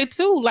Coyle Ray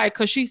too, like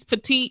because she's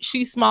petite,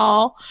 she's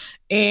small,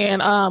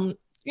 and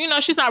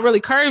she's not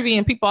really curvy,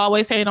 and people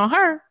always hate on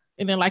her.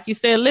 And then, like you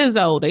said,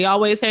 Lizzo, they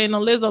always hating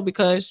on Lizzo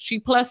because she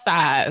plus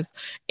size.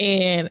 But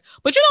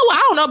you know what?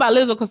 I don't know about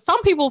Lizzo because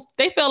some people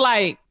they feel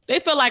like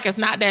it's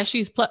not that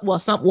she's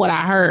what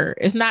I heard.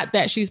 It's not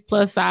that she's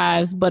plus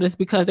size, but it's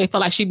because they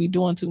feel like she be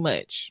doing too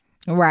much.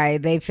 Right.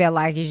 They feel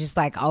like it's just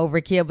like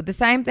overkill. But the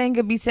same thing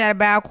could be said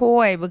about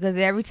Koi, because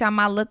every time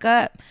I look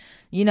up,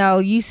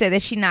 you said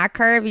that she's not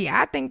curvy.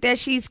 I think that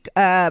she's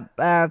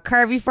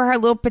curvy for her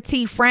little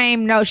petite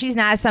frame. No, she's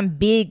not some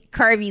big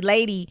curvy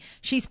lady.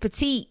 She's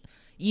petite.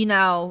 She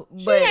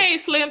ain't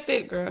slim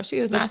thick, girl. She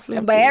is not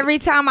slim but thick. Every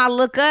time I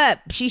look up,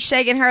 she's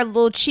shaking her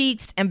little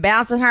cheeks and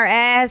bouncing her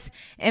ass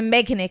and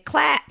making it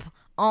clap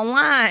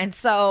online.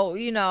 So,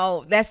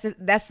 that's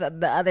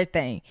the other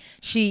thing.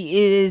 She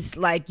is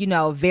like,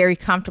 very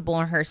comfortable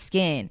in her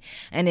skin.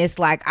 And it's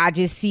like, I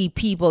just see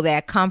people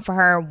that come for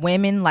her,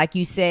 women, like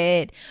you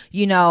said,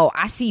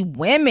 I see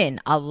women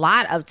a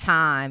lot of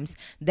times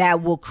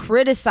that will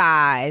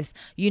criticize,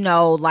 she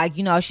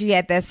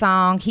had that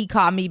song, He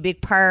Called Me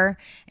Big Purr.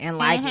 And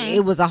like,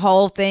 it was a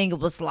whole thing. It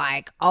was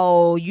like,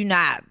 oh, you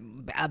not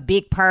a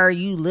big purr,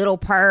 you little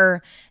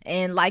purr.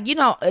 And like,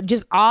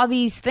 just all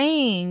these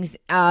things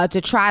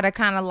to try to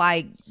kind of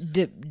like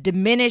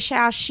diminish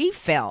how she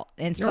felt.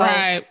 And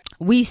so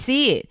we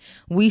see it.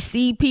 We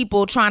see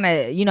people trying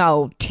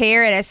to,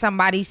 tear it at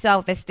somebody's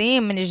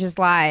self-esteem. And it's just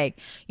like,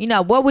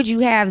 what would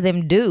you have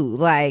them do?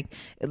 Like,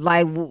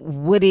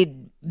 would it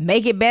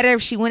make it better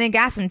if she went and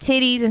got some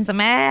titties and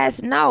some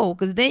ass? No,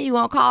 because then you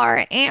gonna call her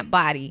an ant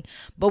body.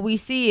 But we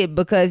see it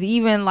because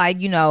even like,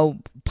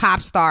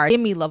 pop star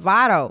Demi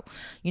Lovato,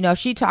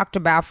 she talked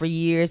about for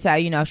years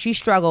how, she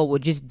struggled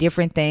with just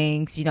different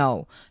things,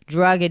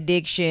 drug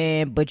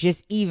addiction, but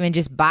just even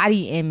just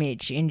body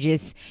image and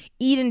just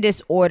eating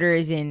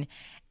disorders and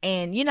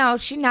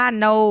she not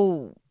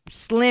no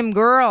slim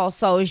girl.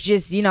 So it's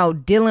just,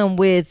 dealing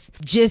with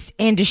just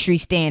industry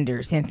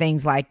standards and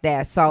things like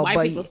that. So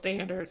white people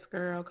standards,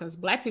 girl, because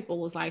black people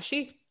was like,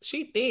 she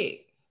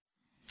thick.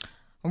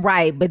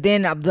 Right, but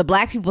then the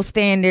black people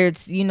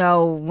standards,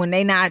 when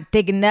they not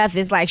thick enough,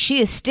 it's like she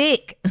is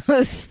stick.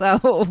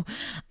 So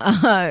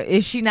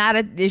if she not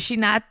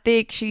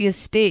thick, she is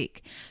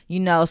stick.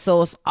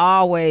 So it's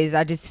always,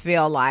 I just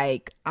feel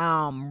like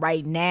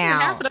right now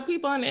half of the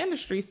people in the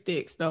industry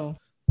sticks though.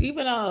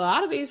 Even a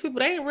lot of these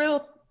people, they ain't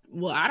real.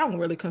 Well, I don't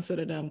really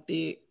consider them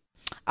thick.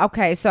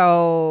 Okay,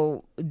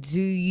 so do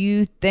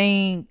you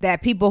think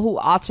that people who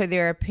alter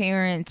their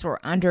appearance or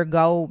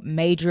undergo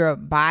major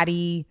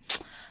body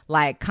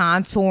like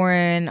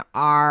contouring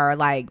are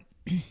like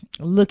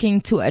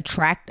looking to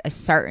attract a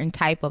certain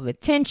type of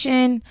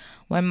attention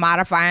when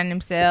modifying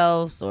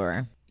themselves?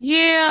 Or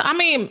yeah, I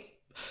mean,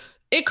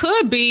 it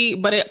could be,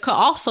 but it could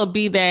also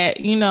be that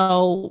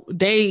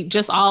they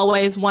just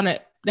always wanted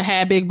to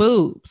have big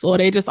boobs, or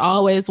they just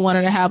always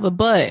wanted to have a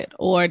butt,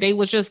 or they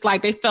was just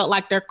like they felt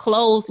like their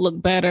clothes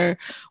looked better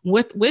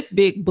with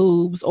big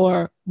boobs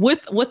or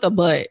with a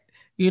butt.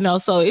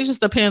 So it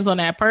just depends on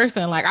that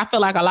person. Like, I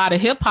feel like a lot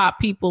of hip hop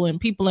people and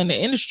people in the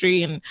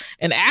industry and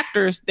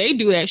actors, they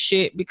do that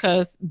shit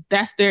because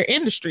that's their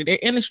industry. Their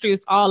industry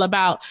is all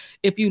about,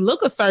 if you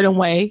look a certain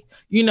way,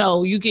 you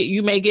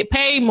may get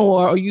paid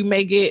more, or you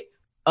may get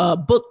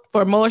booked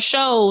for more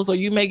shows, or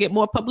you may get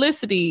more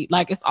publicity.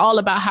 Like, it's all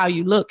about how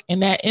you look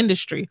in that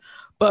industry.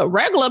 But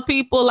regular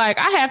people, like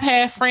I have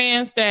had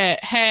friends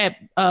that had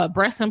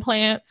breast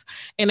implants,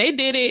 and they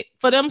did it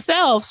for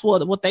themselves.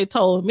 Well, what they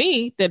told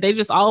me, that they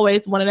just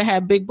always wanted to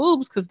have big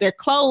boobs because their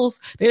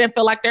clothes, they didn't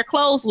feel like their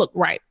clothes looked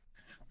right.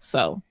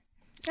 So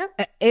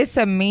it's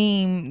a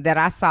meme that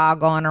I saw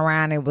going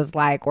around. It was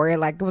like, or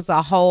like it was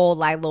a whole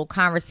like little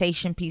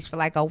conversation piece for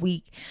like a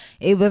week.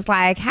 It was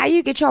like, how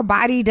you get your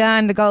body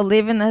done to go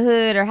live in the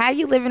hood, or how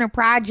you live in the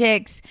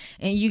projects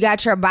and you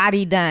got your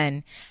body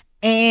done.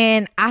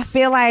 And I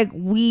feel like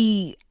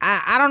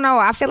I don't know.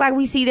 I feel like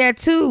we see that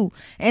too.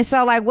 And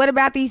so like, what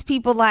about these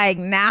people? Like,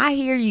 now I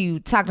hear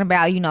you talking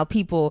about,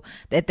 people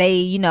that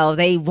they,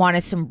 they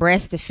wanted some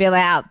breasts to fill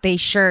out they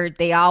shirt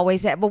they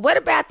always had. But what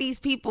about these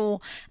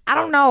people? I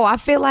don't know. I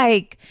feel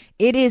like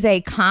it is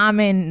a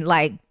common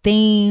like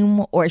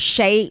theme or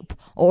shape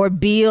or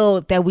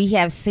build that we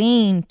have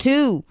seen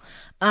too.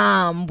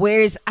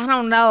 Whereas I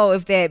don't know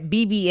if that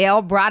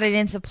BBL brought it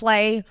into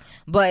play,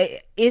 but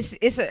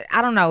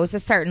I don't know, it's a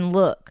certain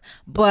look.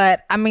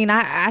 But I mean,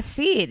 I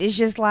see it. It's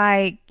just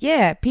like,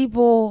 yeah,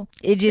 people,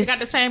 it just, they got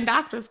the same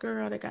doctors,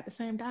 girl. They got the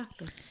same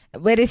doctors.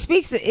 but it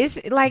speaks,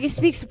 it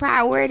speaks to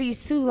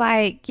priorities too.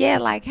 Like, yeah,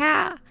 like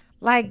how,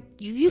 like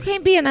you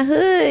can't be in the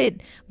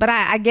hood. But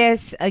I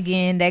guess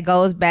again, that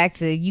goes back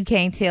to, you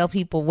can't tell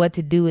people what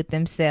to do with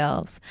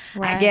themselves.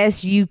 Right. I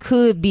guess you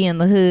could be in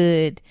the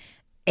hood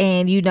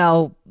and, you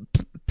know,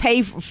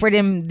 pay for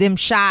them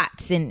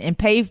shots and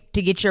pay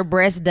to get your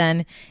breasts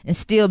done and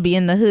still be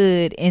in the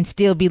hood and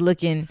still be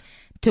looking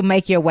to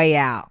make your way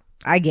out,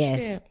 I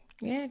guess.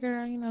 Yeah,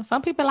 girl. You know,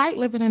 some people like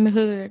living in the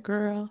hood,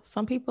 girl.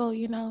 Some people,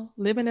 you know,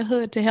 live in the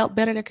hood to help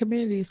better their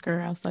communities,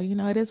 girl. So, you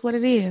know, it is what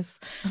it is.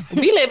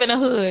 We live in the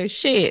hood,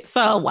 shit.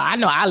 So, well, I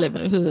know I live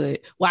in the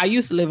hood. Well, I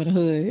used to live in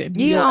the hood.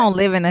 You don't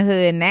live in the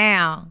hood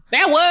now.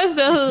 That was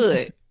the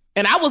hood.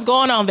 And I was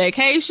going on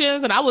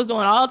vacations and I was doing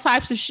all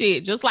types of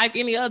shit, just like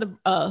any other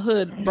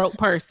hood broke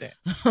person.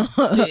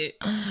 Okay.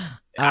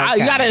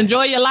 You gotta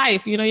enjoy your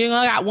life. You know, you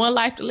only got one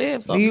life to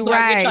live. So you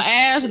gotta get your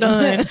ass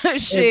done.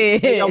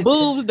 Shit. And your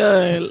boobs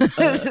done.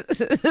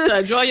 To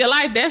enjoy your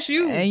life, that's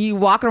you. And you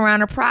walking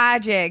around a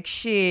project.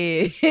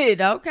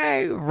 Shit.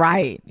 Okay.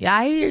 Right. Yeah,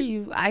 I hear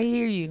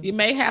you. You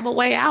may have a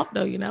way out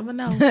though. You never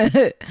know.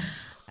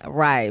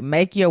 Right.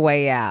 Make your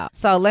way out.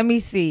 So let me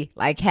see.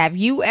 Like, have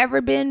you ever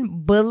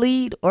been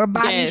bullied or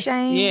body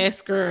shamed?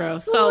 Yes,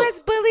 girl. Who has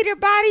bullied or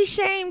body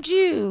shamed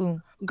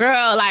you?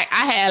 Girl, like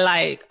I had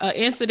like an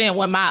incident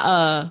with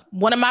my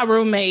one of my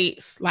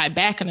roommates, like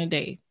back in the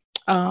day.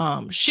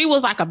 She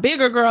was like a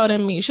bigger girl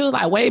than me. She was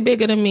like way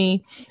bigger than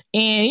me.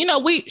 And you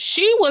know,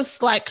 she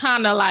was like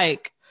kind of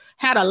like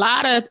had a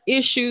lot of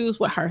issues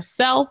with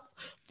herself.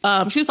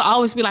 She used to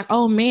always be like,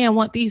 oh man,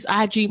 want these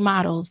IG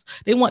models.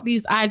 They want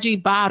these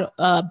IG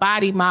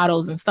body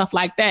models and stuff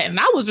like that. And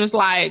I was just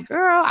like,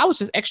 girl, I was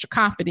just extra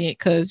confident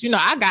because, you know,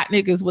 I got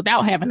niggas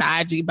without having an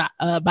IG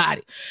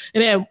body.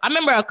 And then I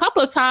remember a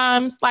couple of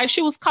times, like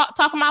she was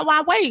talking about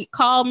my weight,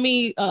 called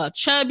me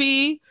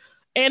chubby.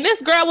 And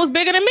this girl was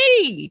bigger than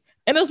me.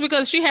 And it was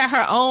because she had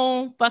her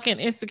own fucking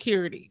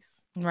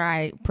insecurities.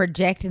 Right.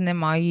 Projecting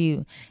them on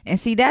you. And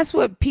see, that's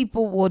what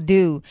people will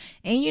do.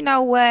 And you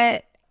know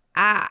what?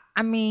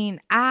 I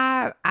mean,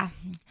 I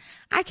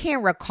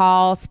can't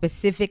recall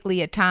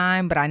specifically a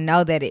time, but I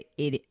know that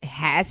it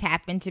has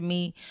happened to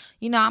me.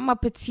 You know, I'm a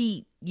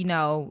petite, you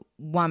know,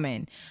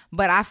 woman,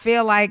 but I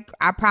feel like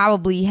I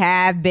probably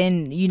have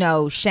been, you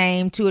know,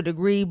 shamed to a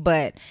degree,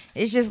 but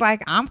it's just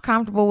like, I'm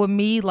comfortable with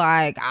me.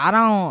 Like, I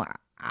don't,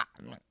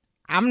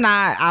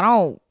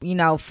 you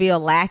know, feel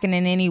lacking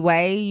in any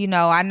way. You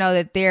know, I know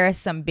that there are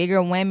some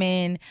bigger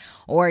women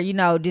or, you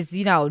know, just,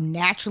 you know,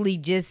 naturally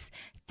just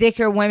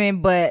thicker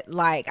women, but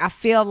like I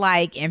feel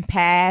like in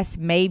past,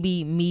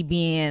 maybe me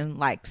being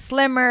like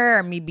slimmer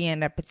or me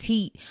being a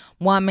petite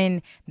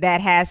woman that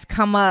has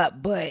come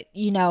up, but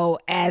you know,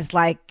 as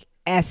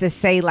to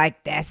say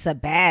like that's a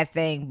bad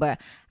thing, but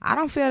I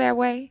don't feel that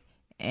way,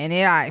 and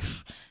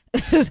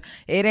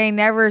it ain't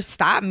never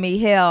stopped me.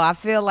 Hell, I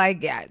feel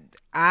like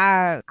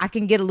I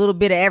can get a little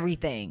bit of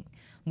everything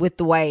with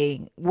the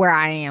way where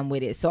I am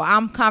with it, so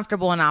I'm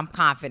comfortable and I'm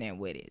confident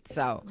with it.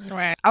 So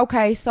right.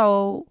 Okay,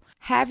 so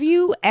have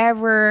you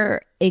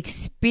ever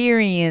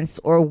experienced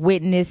or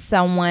witnessed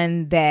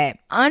someone that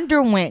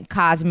underwent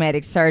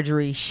cosmetic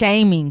surgery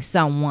shaming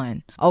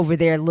someone over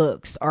their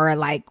looks or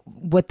like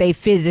what they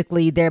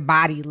physically, their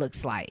body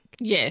looks like?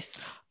 Yes.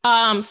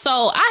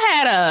 So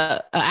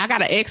I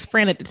got an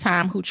ex-friend at the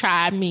time who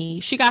tried me.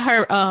 She got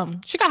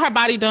her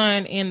body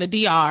done in the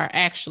DR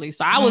actually.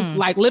 So I was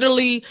like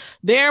literally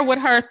there with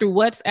her through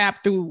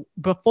WhatsApp, through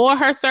before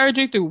her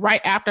surgery, through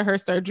right after her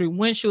surgery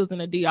when she was in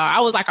the DR.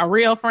 I was like a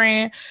real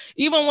friend.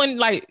 Even when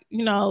like,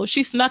 you know,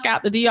 she snuck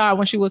out the DR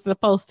when she was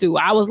supposed to.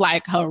 I was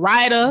like her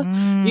rider.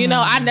 You know,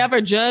 I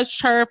never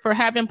judged her for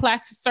having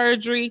plastic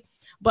surgery.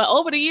 But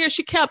over the years,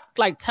 she kept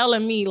like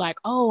telling me like,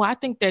 oh, I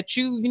think that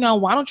you know,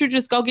 why don't you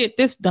just go get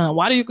this done?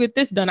 Why do you get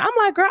this done? I'm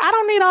like, girl, I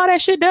don't need all that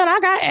shit done. I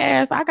got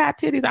ass, I got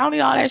titties. I don't need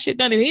all that shit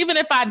done. And even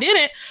if I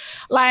didn't,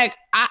 like,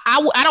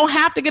 I don't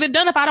have to get it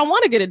done if I don't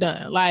want to get it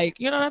done. Like,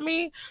 you know what I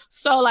mean?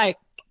 So like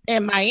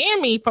in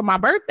Miami for my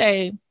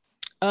birthday,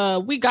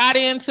 we got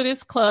into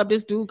this club.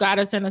 This dude got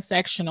us in a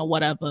section or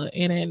whatever.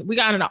 And then we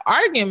got in an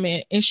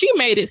argument and she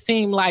made it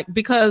seem like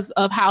because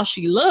of how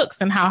she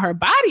looks and how her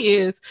body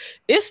is,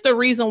 it's the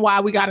reason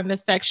why we got in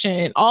this section.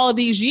 And all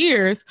these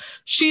years,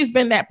 she's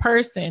been that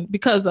person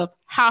because of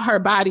how her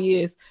body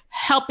is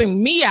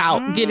helping me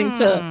out, getting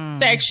to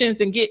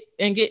sections and get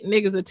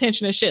niggas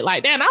attention and shit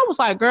like that. And I was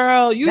like,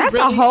 girl, that's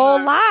really a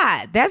whole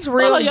lot. That's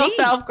really full of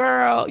yourself,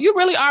 girl. You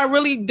really are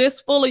really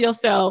this full of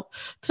yourself.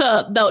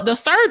 To the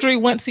surgery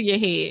went to your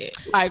head,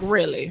 like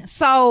really.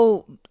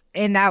 So,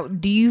 and now,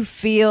 do you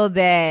feel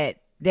that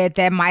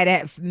that might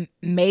have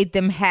made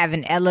them have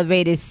an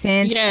elevated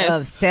sense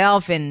of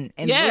self and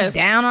look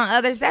down on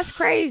others. That's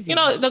crazy. You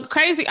know, the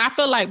crazy, I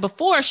feel like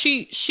before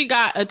she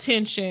got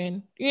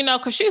attention, you know,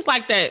 because she's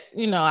like that,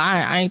 you know,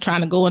 I ain't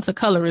trying to go into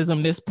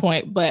colorism this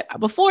point, but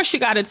before she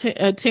got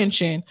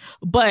attention,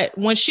 but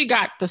when she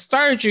got the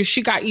surgery,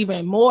 she got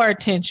even more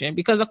attention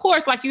because, of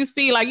course, like you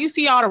see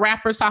all the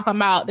rappers talking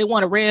about they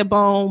want a red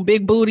bone,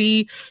 big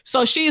booty.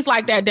 So she's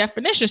like that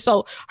definition.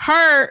 So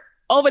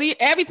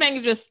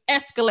everything just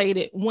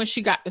escalated when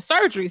she got the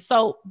surgery.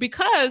 So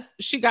because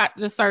she got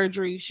the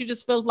surgery, she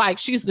just feels like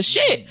she's the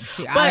shit.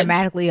 She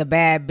automatically a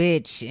bad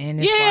bitch. And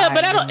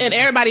and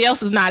everybody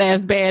else is not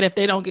as bad if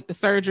they don't get the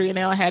surgery and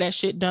they don't have that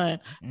shit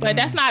done. But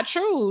that's not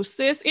true,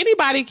 sis.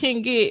 Anybody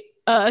can get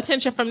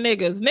attention from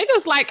niggas.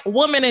 Niggas like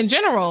women in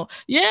general.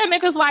 Yeah,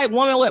 niggas like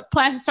women with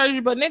plastic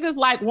surgery, but niggas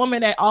like women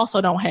that also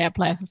don't have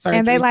plastic surgery.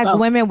 And they like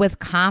women with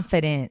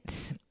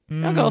confidence.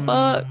 Don't go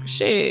fuck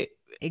shit.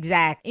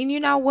 Exactly. And you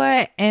know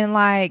what? And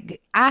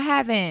like, I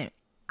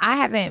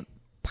haven't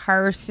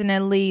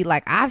personally,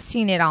 like, I've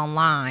seen it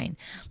online.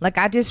 Like,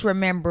 I just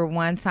remember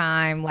one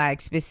time, like,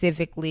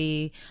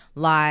 specifically,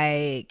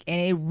 like,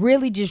 and it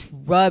really just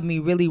rubbed me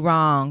really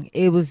wrong.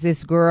 It was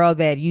this girl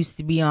that used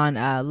to be on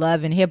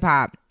Love and Hip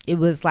Hop. It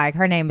was like,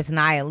 her name is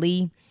Nia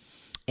Lee.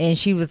 And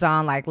she was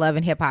on like Love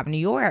and Hip Hop New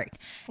York.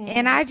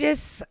 And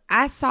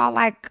I saw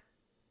like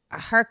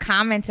her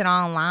commenting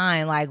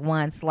online like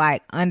once,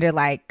 like under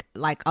like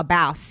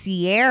about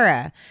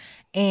Sierra,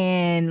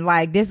 and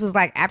like this was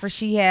like after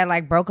she had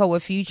like broke up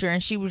with Future,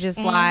 and she was just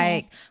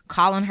like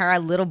calling her a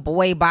little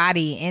boy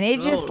body, and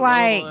it just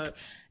Lord.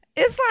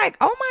 It's like,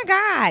 oh my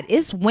God,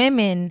 it's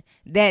women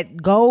that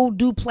go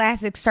do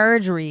plastic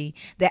surgery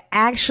that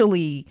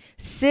actually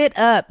sit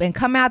up and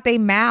come out their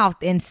mouth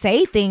and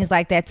say things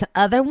like that to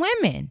other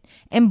women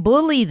and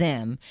bully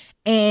them.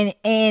 And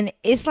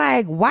it's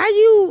like, why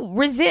you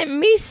resent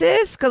me,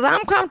 sis? Because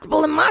I'm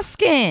comfortable in my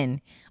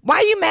skin.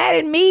 Why you mad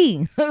at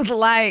me?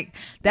 Like,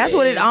 that's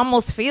what it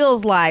almost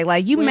feels like.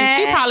 Like, you mad.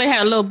 She probably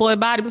had a little boy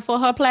body before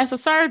her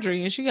plastic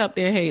surgery, and she up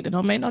there hating.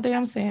 Don't make no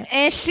damn sense.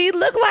 And she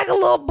looked like a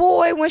little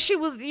boy when she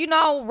was, you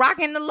know,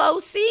 rocking the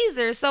low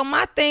Caesar. So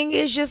my thing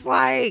is just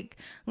like,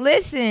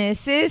 listen,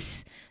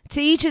 sis,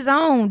 to each his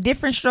own.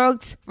 Different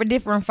strokes for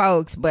different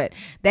folks. But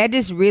that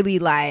just really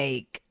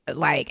like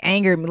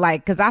anger me,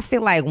 like, because I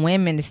feel like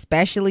women,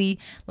 especially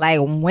like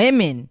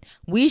women,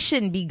 we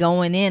shouldn't be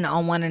going in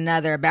on one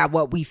another about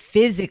what we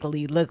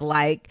physically look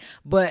like,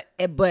 but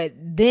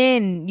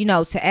then, you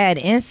know, to add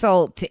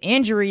insult to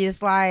injury,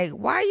 is like,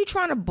 why are you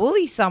trying to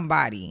bully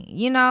somebody,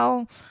 you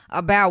know,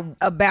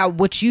 about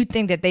what you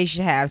think that they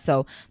should have?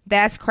 So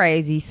that's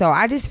crazy. So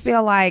I just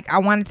feel like I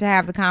wanted to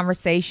have the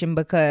conversation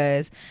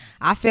because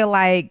I feel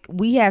like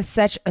we have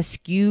such a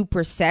skewed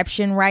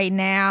perception right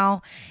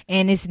now,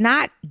 and it's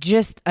not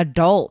just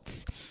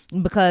adults,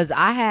 because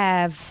I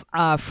have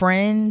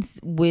friends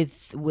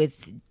with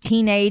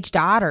teenage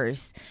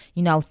daughters,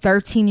 you know,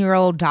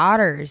 13-year-old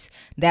daughters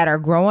that are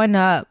growing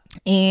up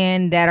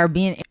and that are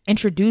being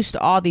introduced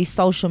to all these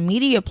social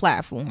media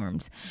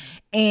platforms.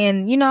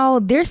 And, you know,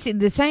 they're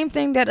the same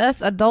thing that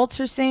us adults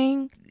are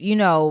seeing. You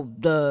know,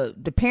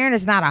 the parent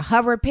is not a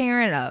hover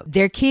parent.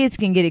 Their kids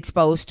can get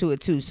exposed to it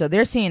too. So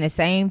they're seeing the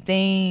same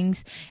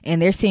things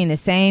and they're seeing the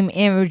same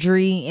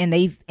imagery, and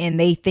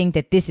they think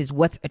that this is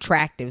what's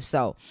attractive.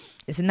 So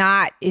it's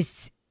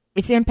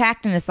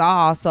impacting us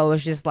all. So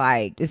it's just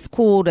like, it's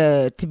cool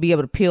to be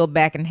able to peel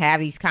back and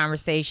have these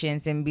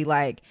conversations and be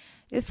like,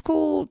 it's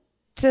cool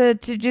to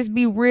just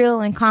be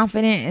real and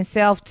confident in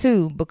self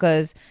too,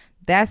 because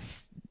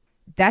that's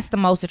the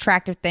most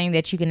attractive thing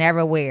that you can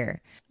ever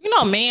wear. You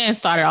know, man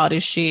started all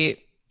this shit.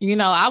 You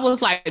know, I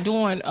was like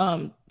doing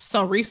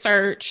some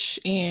research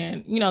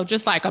and, you know,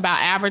 just like about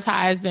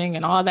advertising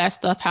and all that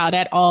stuff, how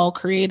that all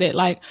created.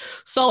 Like,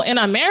 so in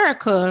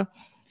America,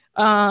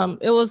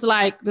 it was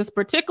like this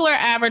particular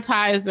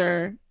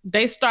advertiser,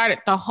 they started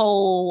the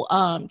whole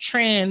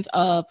trend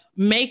of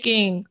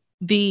making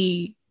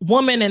the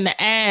woman in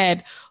the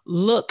ad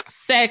look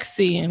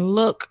sexy and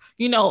look,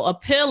 you know,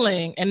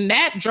 appealing. And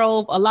that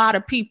drove a lot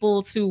of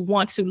people to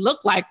want to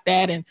look like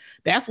that. And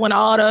that's when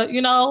all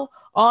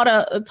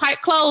the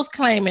tight clothes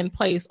came in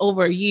place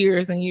over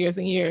years and years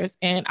and years.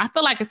 And I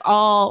feel like it's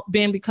all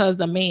been because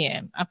of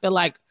men. I feel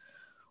like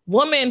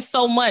women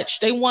so much,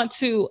 they want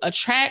to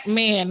attract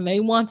men. They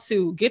want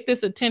to get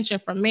this attention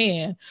from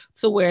men,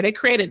 to where they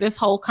created this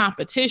whole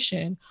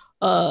competition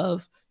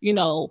of, you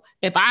know,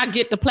 if I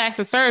get the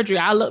plastic surgery,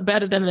 I look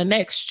better than the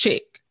next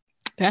chick.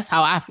 That's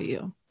how I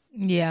feel.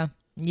 Yeah.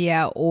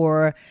 Yeah.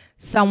 Or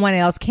someone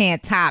else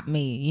can't top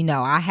me. You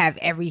know, I have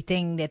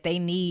everything that they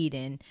need.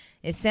 And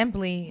it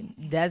simply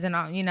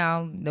doesn't, you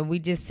know, we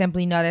just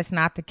simply know that's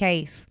not the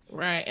case.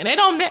 Right. And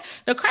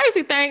the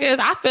crazy thing is,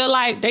 I feel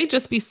like they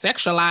just be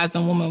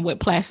sexualizing women with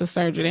plastic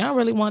surgery. They don't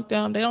really want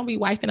them. They don't be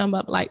wifing them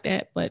up like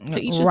that. But to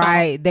each his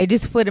own. They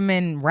just put them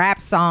in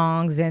rap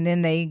songs, and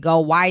then they go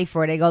wife,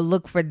 or they go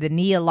look for the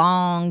Nia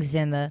Longs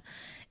and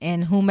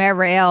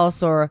whomever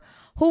else, or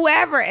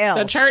whoever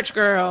else. The church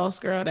girl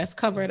that's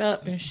covered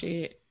up and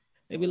shit.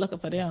 They be looking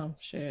for them.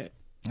 Shit.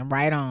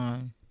 Right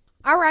on.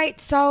 All right,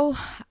 so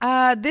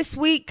this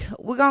week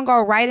we're gonna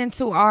go right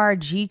into our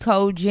G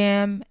Code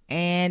gym,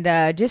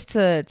 and just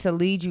to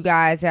lead you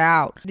guys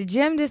out, the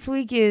gym this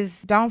week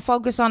is don't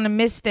focus on the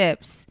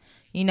missteps.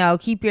 You know,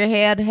 keep your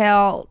head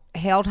held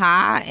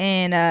high,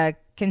 and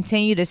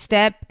continue to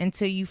step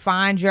until you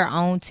find your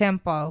own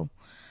tempo.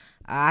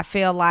 I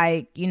feel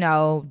like, you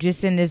know,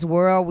 just in this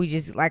world, we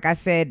just, like I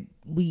said,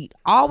 we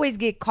always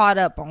get caught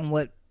up on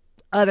what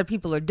other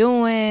people are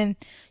doing,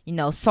 you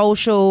know,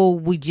 social.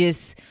 We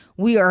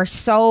are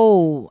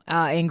so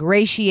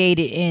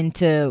ingratiated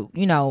into,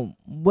 you know,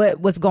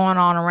 what's going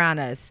on around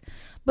us.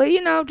 But,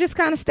 you know, just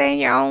kind of stay in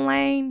your own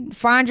lane,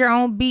 find your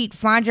own beat,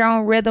 find your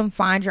own rhythm,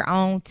 find your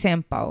own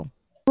tempo.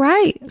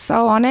 Right.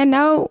 So on that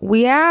note,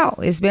 we out.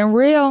 It's been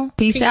real.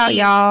 Peace out,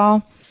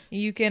 y'all.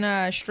 You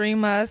can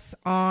stream us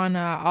on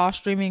all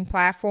streaming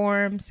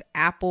platforms: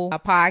 Apple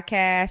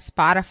Podcasts,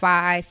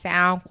 Spotify,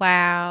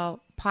 SoundCloud,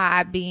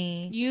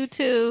 Podbean,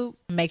 YouTube.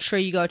 Make sure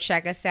you go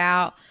check us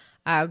out.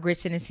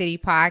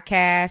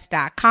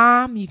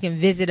 GritsinTheCityPodcast.com. You can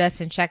visit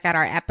us and check out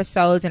our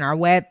episodes and our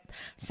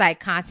website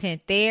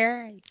content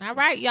there. All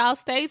right, y'all,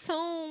 stay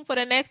tuned for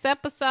the next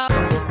episode.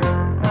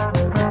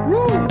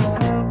 Woo.